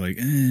see it, you're like,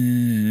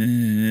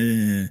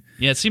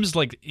 Yeah, it seems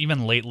like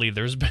even lately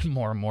there's been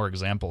more and more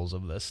examples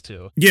of this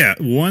too. Yeah,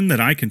 one that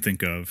I can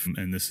think of,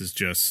 and this is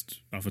just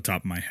off the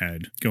top of my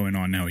head, going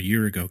on now a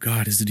year ago.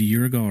 God, is it a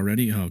year ago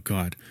already? Oh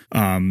God,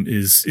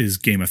 is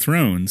Game of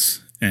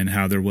Thrones. And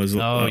how there was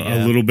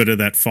a little bit of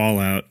that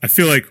fallout. I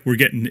feel like we're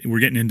getting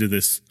into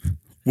this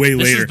way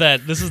later.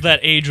 This is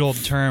that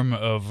age-old term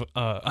of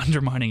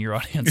undermining your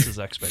audience's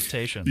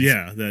expectations.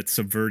 Yeah, that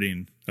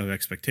subverting of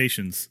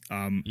expectations.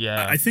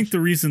 I think the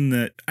reason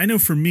that I know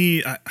for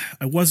me,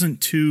 I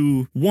wasn't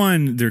too.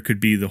 One, there could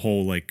be the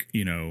whole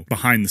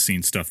behind the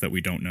scenes stuff that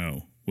we don't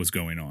know was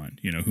going on.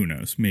 Who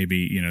knows?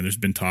 Maybe there's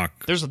been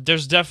talk.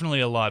 There's definitely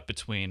a lot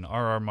between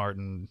R.R.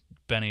 Martin,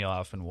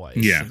 Payoff, and Weiss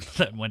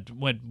that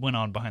went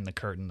on behind the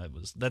curtain.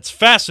 That's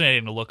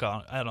fascinating to look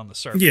at on the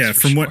surface. Yeah,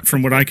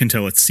 from what I can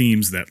tell, it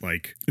seems that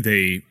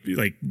they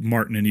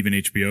Martin and even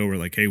HBO were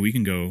like, hey, we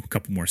can go a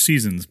couple more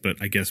seasons, but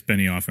I guess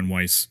Benioff and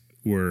Weiss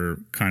were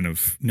kind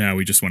of, now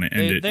we just want to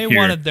end it. They here.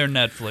 wanted their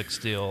Netflix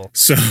deal.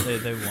 So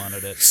they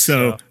wanted it.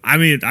 So I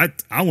mean,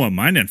 I want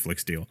my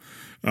Netflix deal.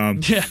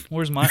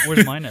 Where's my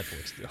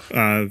Netflix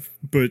deal?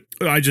 But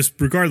I just,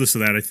 regardless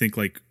of that, I think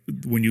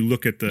when you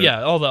look at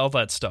all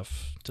that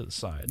stuff to the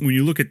side. When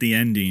you look at the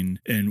ending,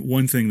 and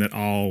one thing that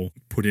I'll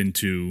put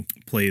into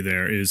play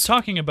there is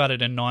talking about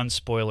it in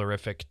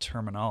non-spoilerific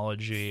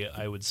terminology.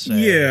 I would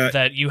say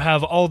that you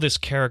have all this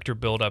character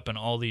build-up and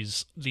all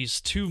these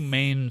two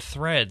main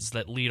threads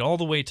that lead all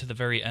the way to the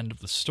very end of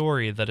the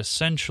story that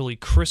essentially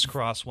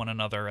crisscross one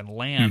another and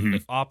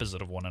land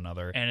opposite of one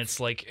another. And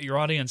it's like your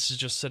audience is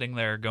just sitting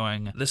there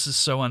going, "This is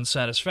so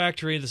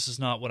unsatisfactory. This is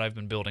not what I've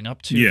been building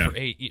up to for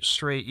 8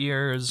 straight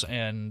years,"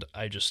 and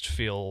I just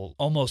feel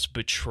almost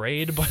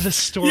betrayed by the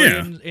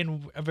story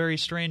in a very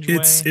strange way.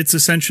 It's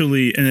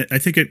essentially, and I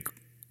think it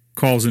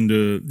calls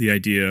into the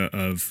idea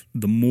of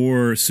the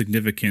more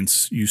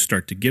significance you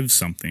start to give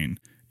something,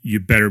 you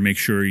better make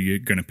sure you're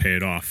going to pay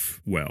it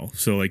off well.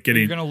 So you're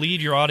going to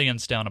lead your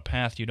audience down a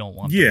path you don't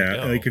want them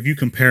to go. If you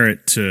compare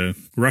it to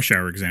Rush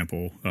Hour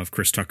example of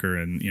Chris Tucker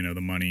and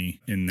the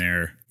money in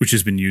there, which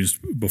has been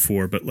used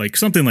before, but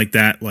something like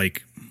that,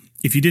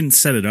 if you didn't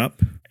set it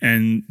up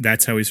and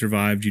that's how he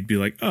survived, you'd be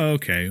like, oh,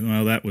 okay,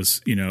 well, that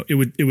was,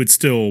 it would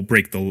still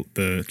break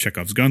the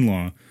Chekhov's gun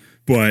law,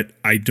 but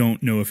I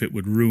don't know if it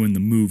would ruin the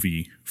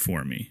movie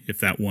for me if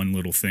that one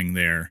little thing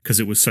there, because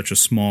it was such a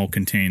small,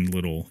 contained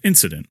little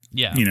incident.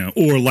 Yeah.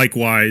 Or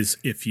likewise,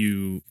 if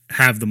you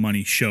have the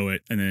money, show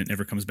it, and then it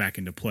never comes back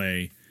into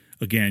play,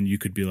 again, you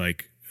could be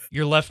like...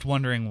 You're left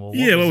wondering, well,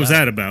 what was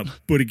that about?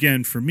 But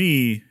again, for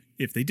me,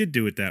 if they did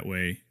do it that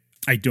way,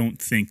 I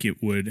don't think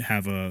it would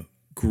have a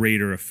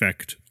greater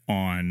effect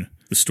on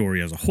the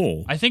story as a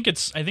whole. I think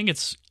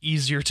it's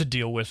easier to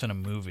deal with in a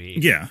movie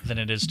than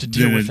it is to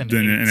deal with in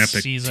an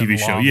epic TV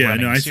show. Yeah,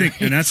 no, I think,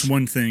 and that's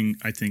one thing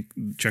I think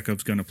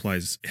Chekhov's gun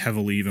applies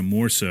heavily, even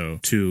more so,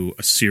 to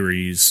a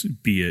series,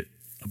 be it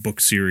a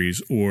book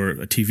series or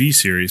a TV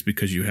series,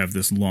 because you have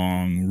this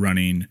long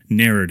running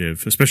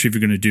narrative, especially if you're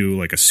going to do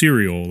a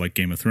serial like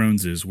Game of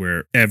Thrones is,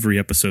 where every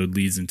episode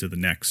leads into the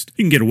next.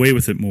 You can get away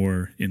with it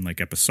more in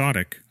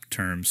episodic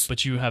terms,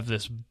 but you have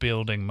this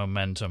building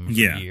momentum for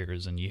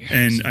years and years,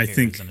 and I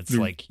think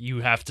it's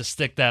you have to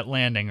stick that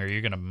landing or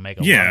you're gonna make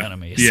a lot of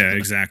enemies. Yeah,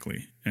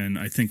 exactly. And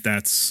I think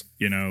that's,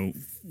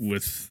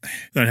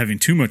 without having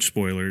too much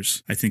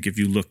spoilers, I think if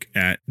you look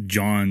at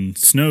Jon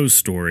Snow's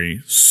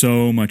story,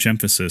 so much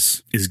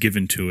emphasis is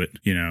given to it,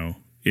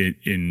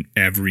 in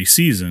every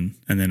season.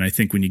 And then I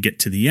think when you get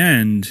to the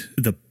end,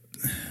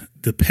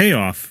 the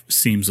payoff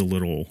seems a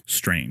little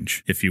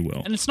strange, if you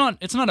will. And it's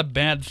not a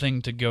bad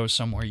thing to go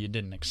somewhere you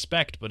didn't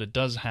expect, but it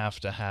does have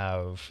to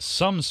have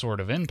some sort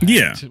of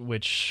impact,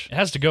 which it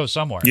has to go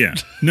somewhere. Yeah.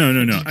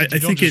 No. I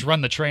think just run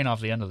the train off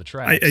the end of the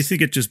tracks. I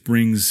think it just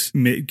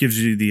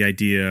gives you the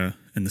idea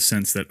in the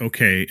sense that,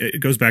 okay, it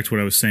goes back to what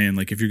I was saying,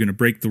 like if you're going to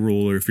break the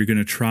rule or if you're going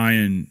to try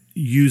and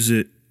use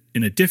it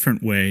in a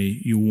different way,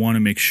 you want to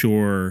make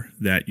sure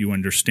that you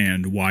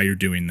understand why you're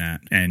doing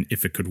that and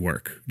if it could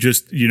work.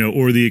 Just,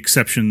 or the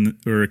exception,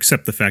 or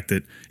accept the fact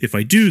that if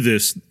I do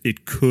this,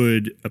 it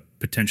could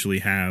potentially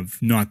have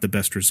not the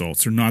best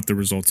results or not the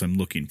results I'm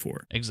looking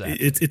for.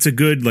 Exactly. It's a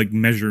good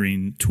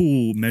measuring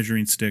tool,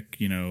 measuring stick,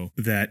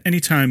 that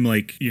anytime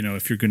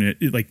if you're going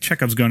to,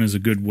 Chekhov's gun is a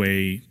good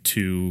way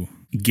to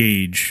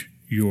gauge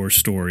your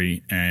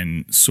story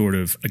and sort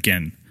of,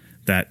 again,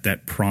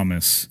 that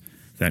promise,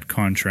 that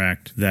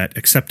contract, that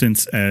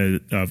acceptance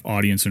of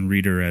audience and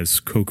reader as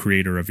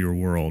co-creator of your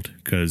world,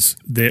 because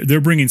they're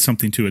bringing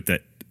something to it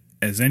that,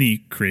 as any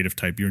creative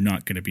type, you're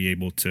not going to be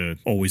able to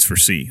always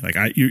foresee.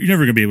 You're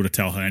never going to be able to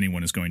tell how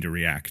anyone is going to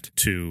react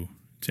to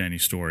any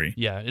story.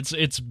 Yeah,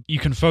 it's you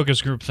can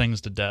focus group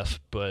things to death,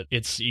 but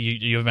it's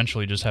you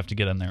eventually just have to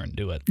get in there and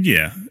do it.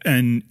 Yeah,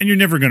 and you're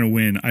never going to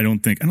win. I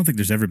don't think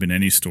there's ever been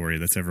any story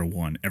that's ever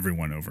won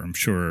everyone over. I'm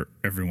sure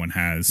everyone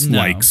has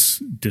likes,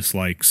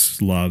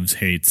 dislikes, loves,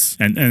 hates,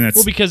 and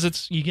that's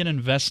because you get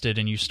invested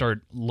and you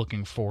start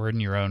looking forward,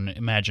 and your own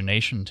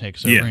imagination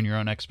takes over, and your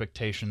own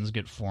expectations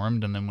get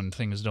formed, and then when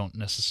things don't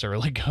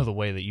necessarily go the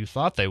way that you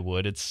thought they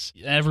would,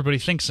 everybody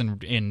thinks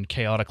in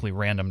chaotically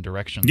random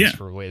directions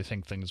for the way they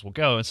think things will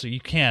go. So you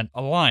can't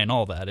align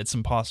all that. It's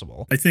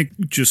impossible. I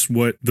think just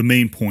what the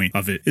main point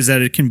of it is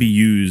that it can be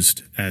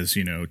used as,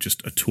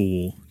 just a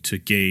tool to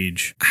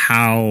gauge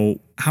how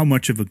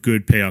much of a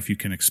good payoff you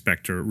can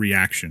expect or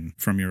reaction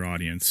from your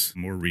audience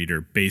or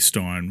reader based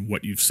on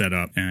what you've set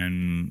up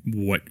and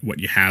what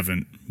you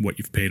haven't, what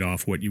you've paid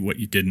off, what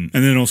you didn't.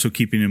 And then also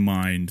keeping in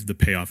mind the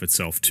payoff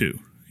itself too.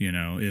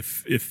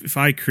 If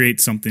I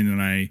create something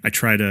and I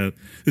try to,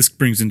 this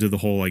brings into the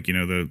whole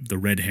the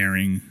red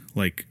herring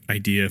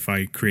idea. If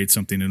I create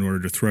something in order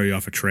to throw you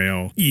off a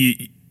trail,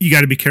 you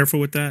got to be careful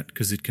with that,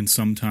 because it can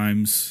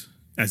sometimes,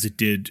 as it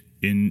did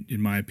in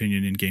my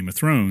opinion in Game of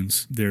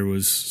Thrones, there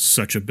was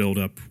such a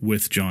buildup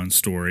with Jon's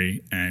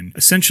story, and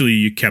essentially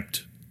you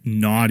kept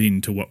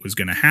nodding to what was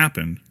going to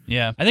happen.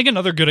 Yeah, I think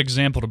another good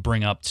example to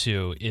bring up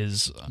too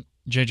is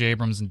J.J.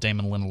 Abrams and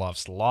Damon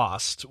Lindelof's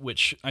Lost,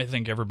 which I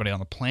think everybody on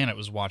the planet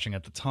was watching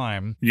at the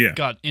time,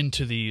 got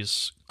into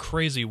these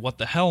crazy what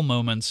the hell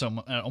moments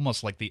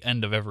almost like the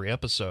end of every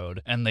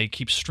episode, and they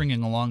keep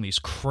stringing along these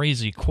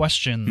crazy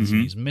questions,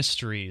 these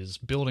mysteries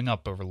building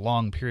up over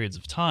long periods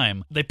of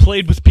time. They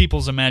played with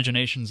people's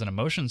imaginations and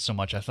emotions so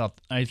much,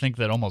 I think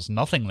that almost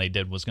nothing they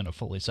did was going to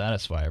fully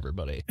satisfy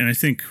everybody. And I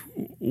think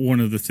one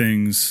of the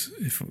things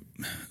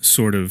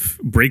sort of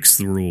breaks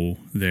the rule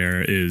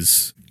there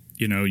is,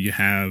 you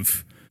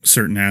have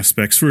certain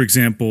aspects. For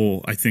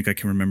example, I think I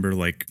can remember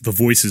the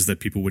voices that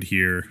people would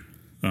hear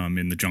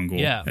in the jungle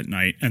at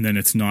night, and then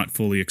it's not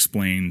fully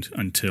explained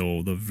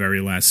until the very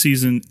last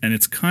season, and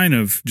it's kind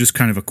of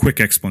a quick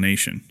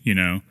explanation,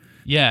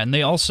 Yeah, and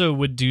they also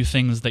would do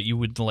things that you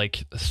would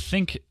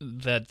think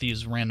that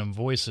these random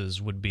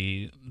voices would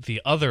be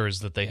the others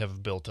that they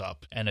have built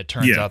up, and it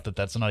turns out that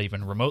that's not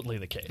even remotely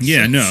the case.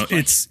 Yeah, no,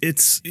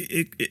 it's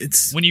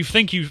when you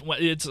think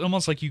it's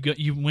almost like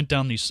you went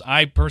down these.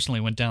 I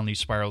personally went down these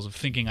spirals of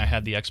thinking I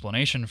had the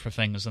explanation for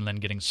things, and then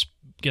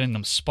getting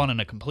them spun in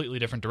a completely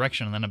different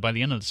direction, and then by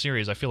the end of the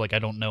series, I feel like I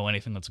don't know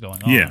anything that's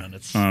going on, and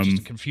it's just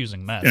a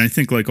confusing mess. And I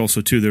think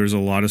also too, there was a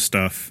lot of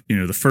stuff,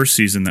 the first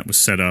season that was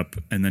set up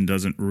and then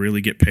doesn't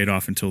really get paid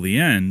off until the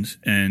end.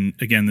 And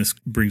again, this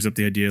brings up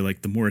the idea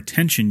the more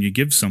attention you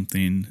give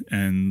something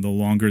and the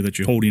longer that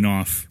you're holding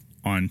off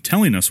on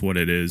telling us what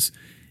it is,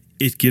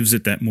 it gives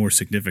it that more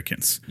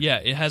significance. Yeah,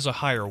 it has a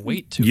higher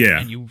weight to it,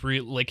 and you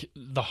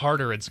the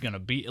harder it's going to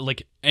be.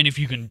 And if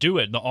you can do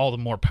it, all the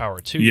more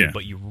power to you.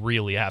 But you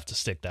really have to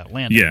stick that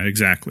landing. Yeah,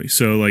 exactly.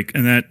 So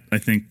and that I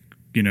think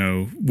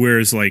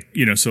whereas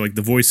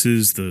the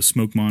voices, the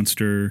smoke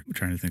monster, I'm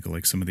trying to think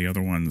of some of the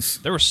other ones.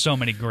 There were so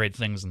many great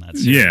things in that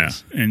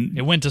series. Yeah. And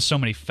it went to so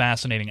many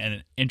fascinating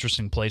and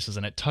interesting places,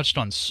 and it touched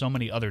on so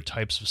many other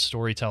types of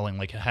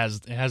storytelling. It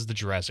has the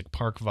Jurassic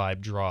Park vibe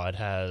draw. It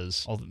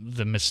has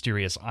the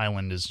mysterious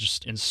island is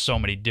just in so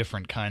many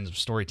different kinds of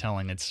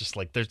storytelling. It's just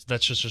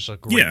that's just a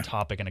great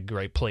topic and a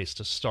great place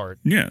to start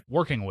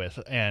working with.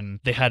 And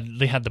they had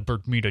the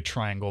Bermuda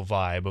Triangle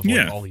vibe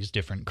of all these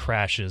different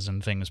crashes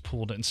and things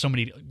pulled in, so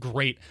many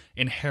great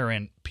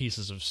inherent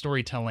pieces of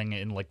storytelling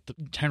in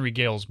Henry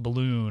Gale's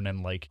balloon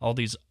and all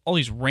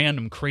these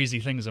random crazy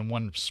things in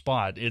one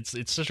spot. It's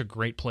such a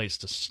great place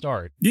to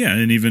start. Yeah,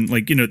 and even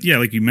like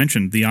you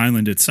mentioned, the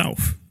island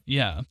itself.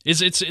 Yeah,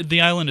 it's the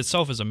island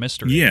itself is a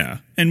mystery. Yeah,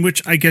 and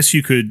which I guess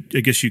you could,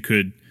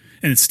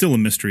 and it's still a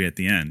mystery at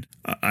the end.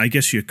 I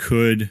guess you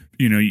could,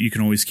 you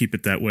can always keep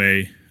it that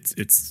way.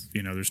 It's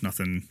there's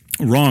nothing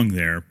wrong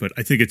there, but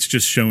I think it's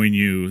just showing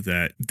you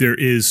that there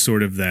is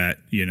sort of that,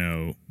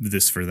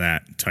 this for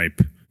that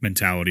type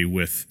mentality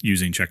with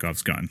using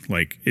Chekhov's gun.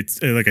 Like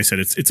it's like I said,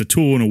 it's a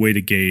tool and a way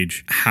to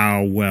gauge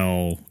how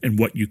well and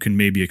what you can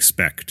maybe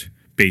expect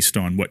based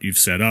on what you've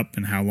set up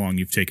and how long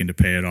you've taken to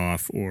pay it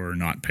off or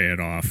not pay it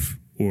off,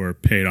 or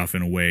pay it off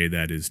in a way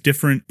that is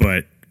different,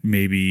 but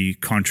maybe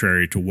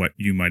contrary to what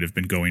you might have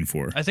been going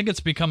for. I think it's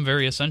become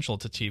very essential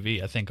to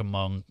TV, I think,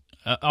 among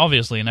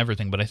obviously in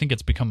everything, but I think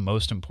it's become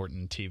most important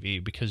in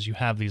TV because you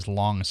have these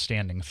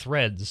long-standing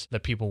threads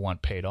that people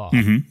want paid off.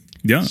 Mm-hmm.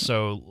 Yeah.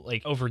 So,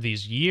 like, over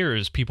these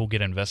years, people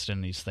get invested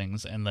in these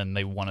things, and then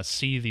they want to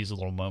see these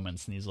little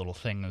moments and these little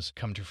things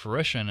come to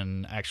fruition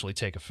and actually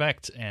take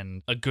effect.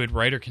 And a good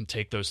writer can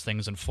take those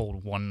things and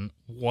fold one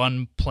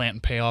plant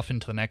and payoff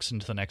into the next,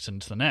 into the next,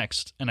 into the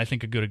next. And I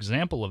think a good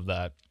example of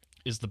that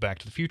is the Back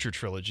to the Future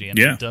trilogy, and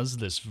it does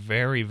this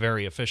very,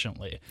 very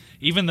efficiently.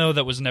 Even though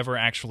that was never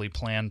actually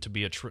planned to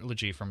be a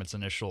trilogy from its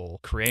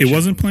initial creation. It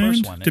wasn't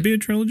planned to be a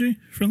trilogy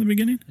from the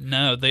beginning?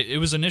 No, it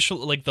was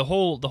initial. Like the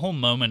whole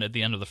moment at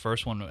the end of the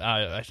first one,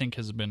 I think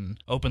has been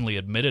openly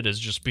admitted as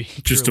just being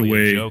just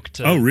a joke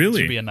to,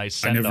 to be a nice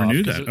send off. I never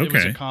knew that. Okay, it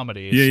was a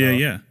comedy.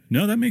 Yeah.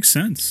 No, that makes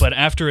sense. But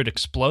after it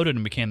exploded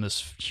and became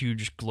this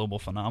huge global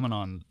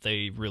phenomenon,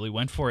 they really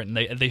went for it, and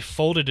they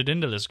folded it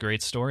into this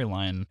great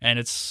storyline. And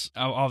it's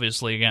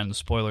obviously, again,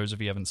 spoilers if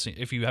you haven't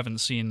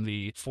seen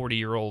the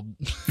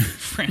 40-year-old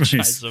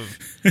franchise of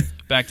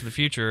Back to the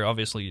Future.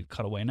 Obviously,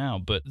 cut away now.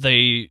 But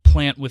they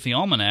plant with the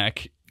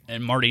almanac.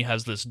 And Marty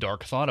has this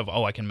dark thought of,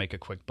 I can make a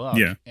quick buck.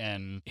 Yeah.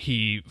 And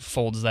he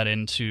folds that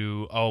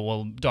into,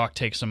 Doc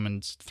takes him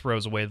and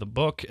throws away the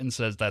book and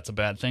says, that's a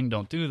bad thing,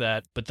 don't do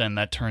that. But then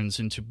that turns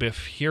into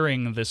Biff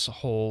hearing this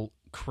whole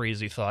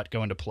crazy thought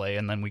go into play,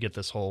 and then we get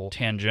this whole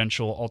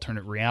tangential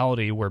alternate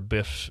reality where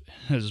Biff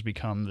has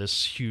become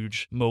this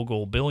huge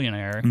mogul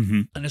billionaire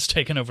and has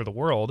taken over the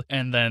world.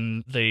 And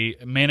then they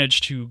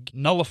manage to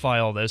nullify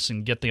all this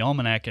and get the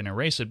almanac and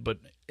erase it, but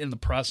in the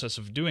process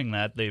of doing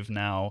that, they've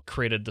now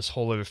created this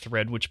whole other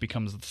thread, which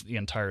becomes the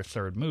entire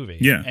third movie.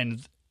 Yeah.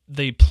 And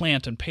they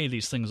plant and pay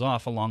these things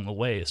off along the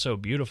way so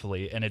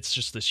beautifully, and it's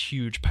just this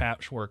huge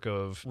patchwork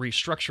of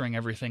restructuring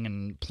everything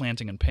and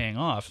planting and paying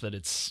off that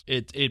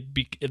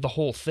the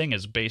whole thing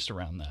is based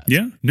around that.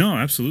 Yeah. No,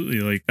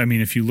 absolutely. Like, I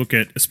mean, if you look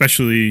at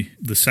especially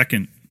the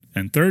second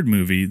and third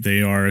movie,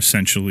 they are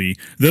essentially,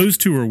 those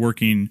two are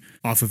working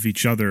off of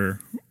each other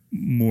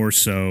more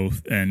so,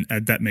 and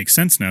that makes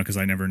sense now because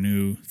I never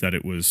knew that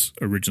it was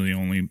originally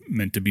only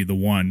meant to be the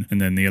one, and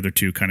then the other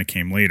two kind of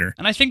came later.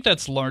 And I think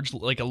that's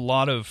largely, like, a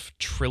lot of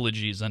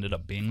trilogies ended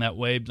up being that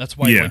way. That's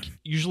why like,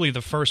 usually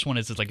the first one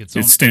is like its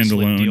own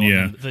standalone deal,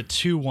 yeah.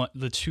 And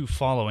the two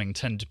following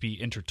tend to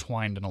be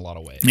intertwined in a lot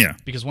of ways. Yeah.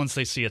 Because once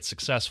they see it's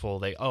successful,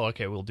 they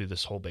okay, we'll do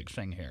this whole big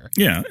thing here.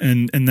 Yeah,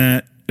 and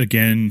that,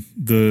 again,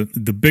 the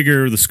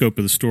bigger the scope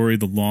of the story,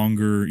 the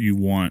longer you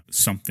want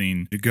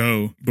something to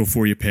go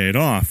before you pay it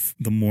off,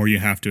 the more you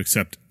have to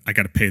accept, I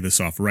got to pay this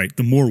off right.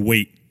 The more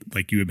weight,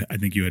 I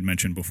think you had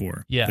mentioned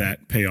before,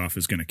 that payoff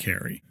is going to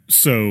carry.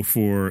 So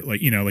for, like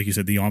you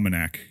said, the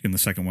almanac in the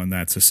second one,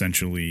 that's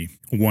essentially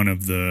one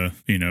of the,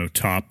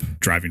 top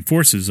driving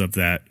forces of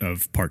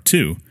part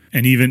two.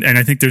 And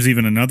I think there's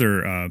even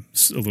another a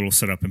little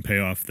setup and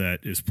payoff that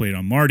is played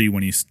on Marty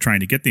when he's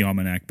trying to get the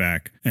almanac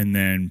back, and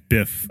then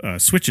Biff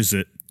switches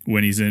it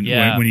when he's in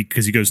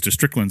because he goes to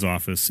Strickland's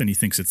office and he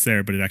thinks it's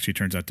there, but it actually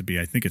turns out to be,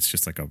 I think it's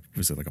just like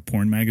a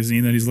porn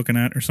magazine that he's looking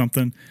at or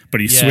something. But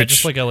he switched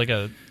just like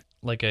a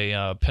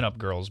pinup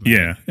girls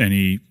magazine. Yeah,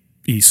 and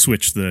he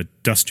switched the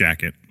dust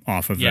jacket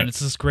off of it. Yeah, and it's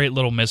this great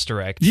little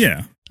misdirect.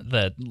 Yeah.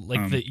 That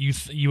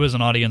you as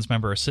an audience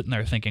member are sitting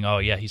there thinking, oh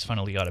yeah, he's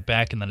finally got it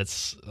back, and then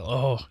it's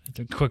a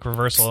quick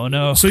reversal. Oh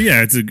no. So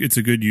yeah, it's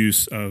a good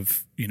use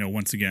of,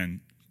 once again,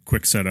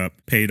 quick setup,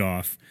 paid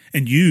off,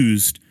 and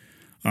used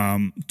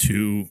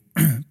to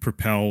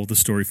propel the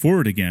story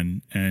forward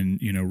again,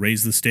 and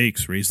raise the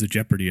stakes, raise the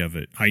jeopardy of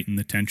it, heighten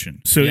the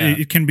tension. So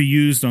it can be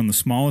used on the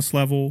smallest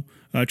level,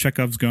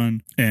 Chekhov's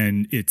gun,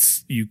 and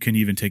you can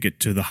even take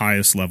it to the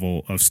highest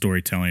level of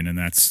storytelling, and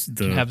that's you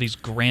can have these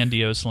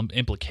grandiose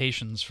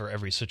implications for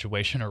every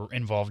situation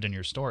involved in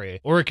your story,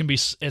 or it can be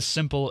as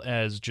simple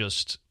as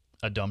just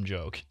a dumb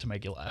joke to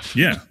make you laugh.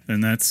 Yeah,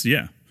 and that's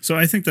So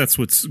I think that's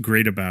what's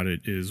great about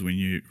it, is when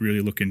you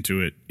really look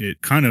into it,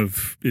 it kind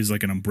of is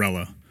like an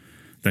umbrella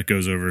that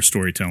goes over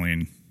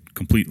storytelling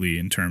completely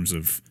in terms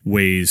of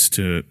ways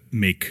to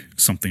make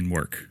something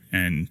work.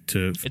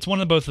 It's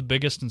one of both the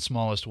biggest and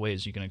smallest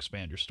ways you can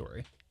expand your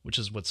story, which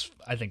is what's,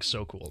 I think,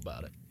 so cool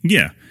about it.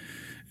 Yeah.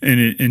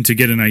 And to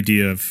get an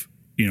idea of,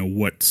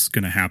 what's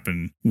going to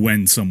happen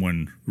when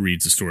someone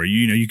reads a story.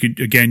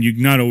 You're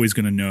not always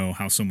going to know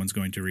how someone's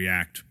going to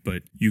react,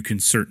 but you can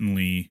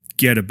certainly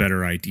get a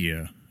better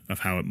idea of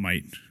how it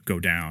might go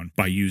down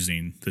by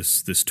using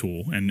this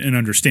tool and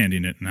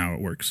understanding it and how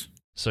it works.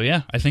 So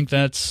yeah, I think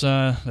that's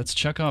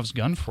Chekhov's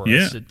gun for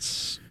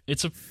us.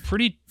 It's a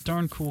pretty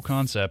darn cool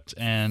concept,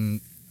 and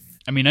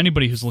I mean,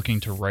 anybody who's looking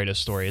to write a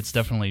story, it's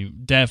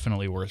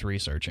definitely worth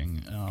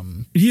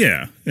researching.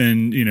 Yeah,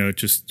 and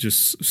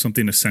just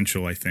something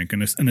essential, I think,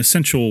 and an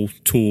essential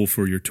tool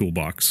for your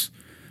toolbox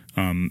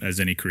as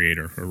any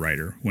creator or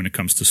writer when it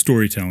comes to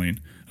storytelling,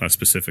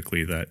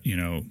 specifically. That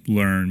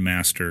learn,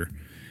 master,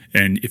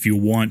 and if you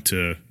want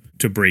to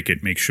break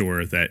it, make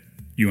sure that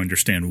you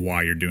understand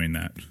why you're doing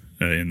that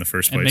in the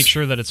first place. And make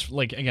sure that it's,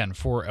 like, again,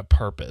 for a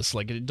purpose.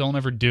 Like, don't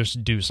ever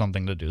just do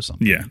something to do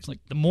something. Yeah. It's like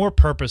the more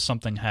purpose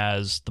something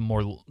has, the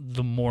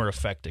more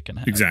effect it can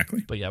have.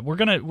 Exactly. But yeah,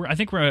 I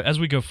think as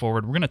we go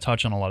forward, we're gonna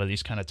touch on a lot of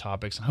these kind of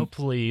topics, and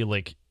hopefully,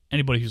 like,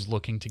 anybody who's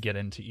looking to get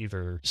into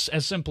either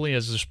as simply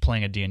as just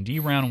playing a D&D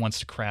round and wants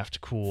to craft a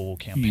cool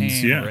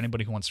campaign, or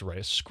anybody who wants to write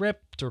a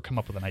script or come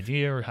up with an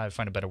idea or how to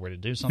find a better way to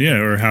do something. Yeah,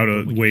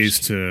 or ways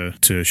to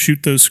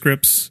shoot those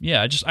scripts.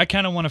 Yeah, I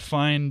kind of want to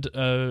find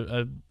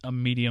a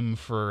medium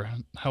for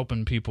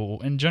helping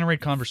people and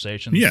generate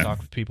conversations, talk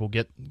with people,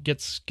 get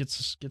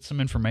some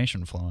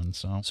information flowing.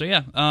 So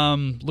yeah,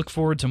 look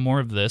forward to more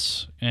of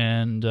this,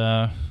 and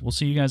we'll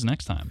see you guys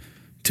next time.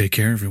 Take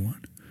care,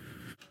 everyone.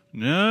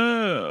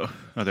 No.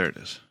 Oh, there it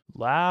is.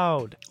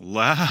 Loud.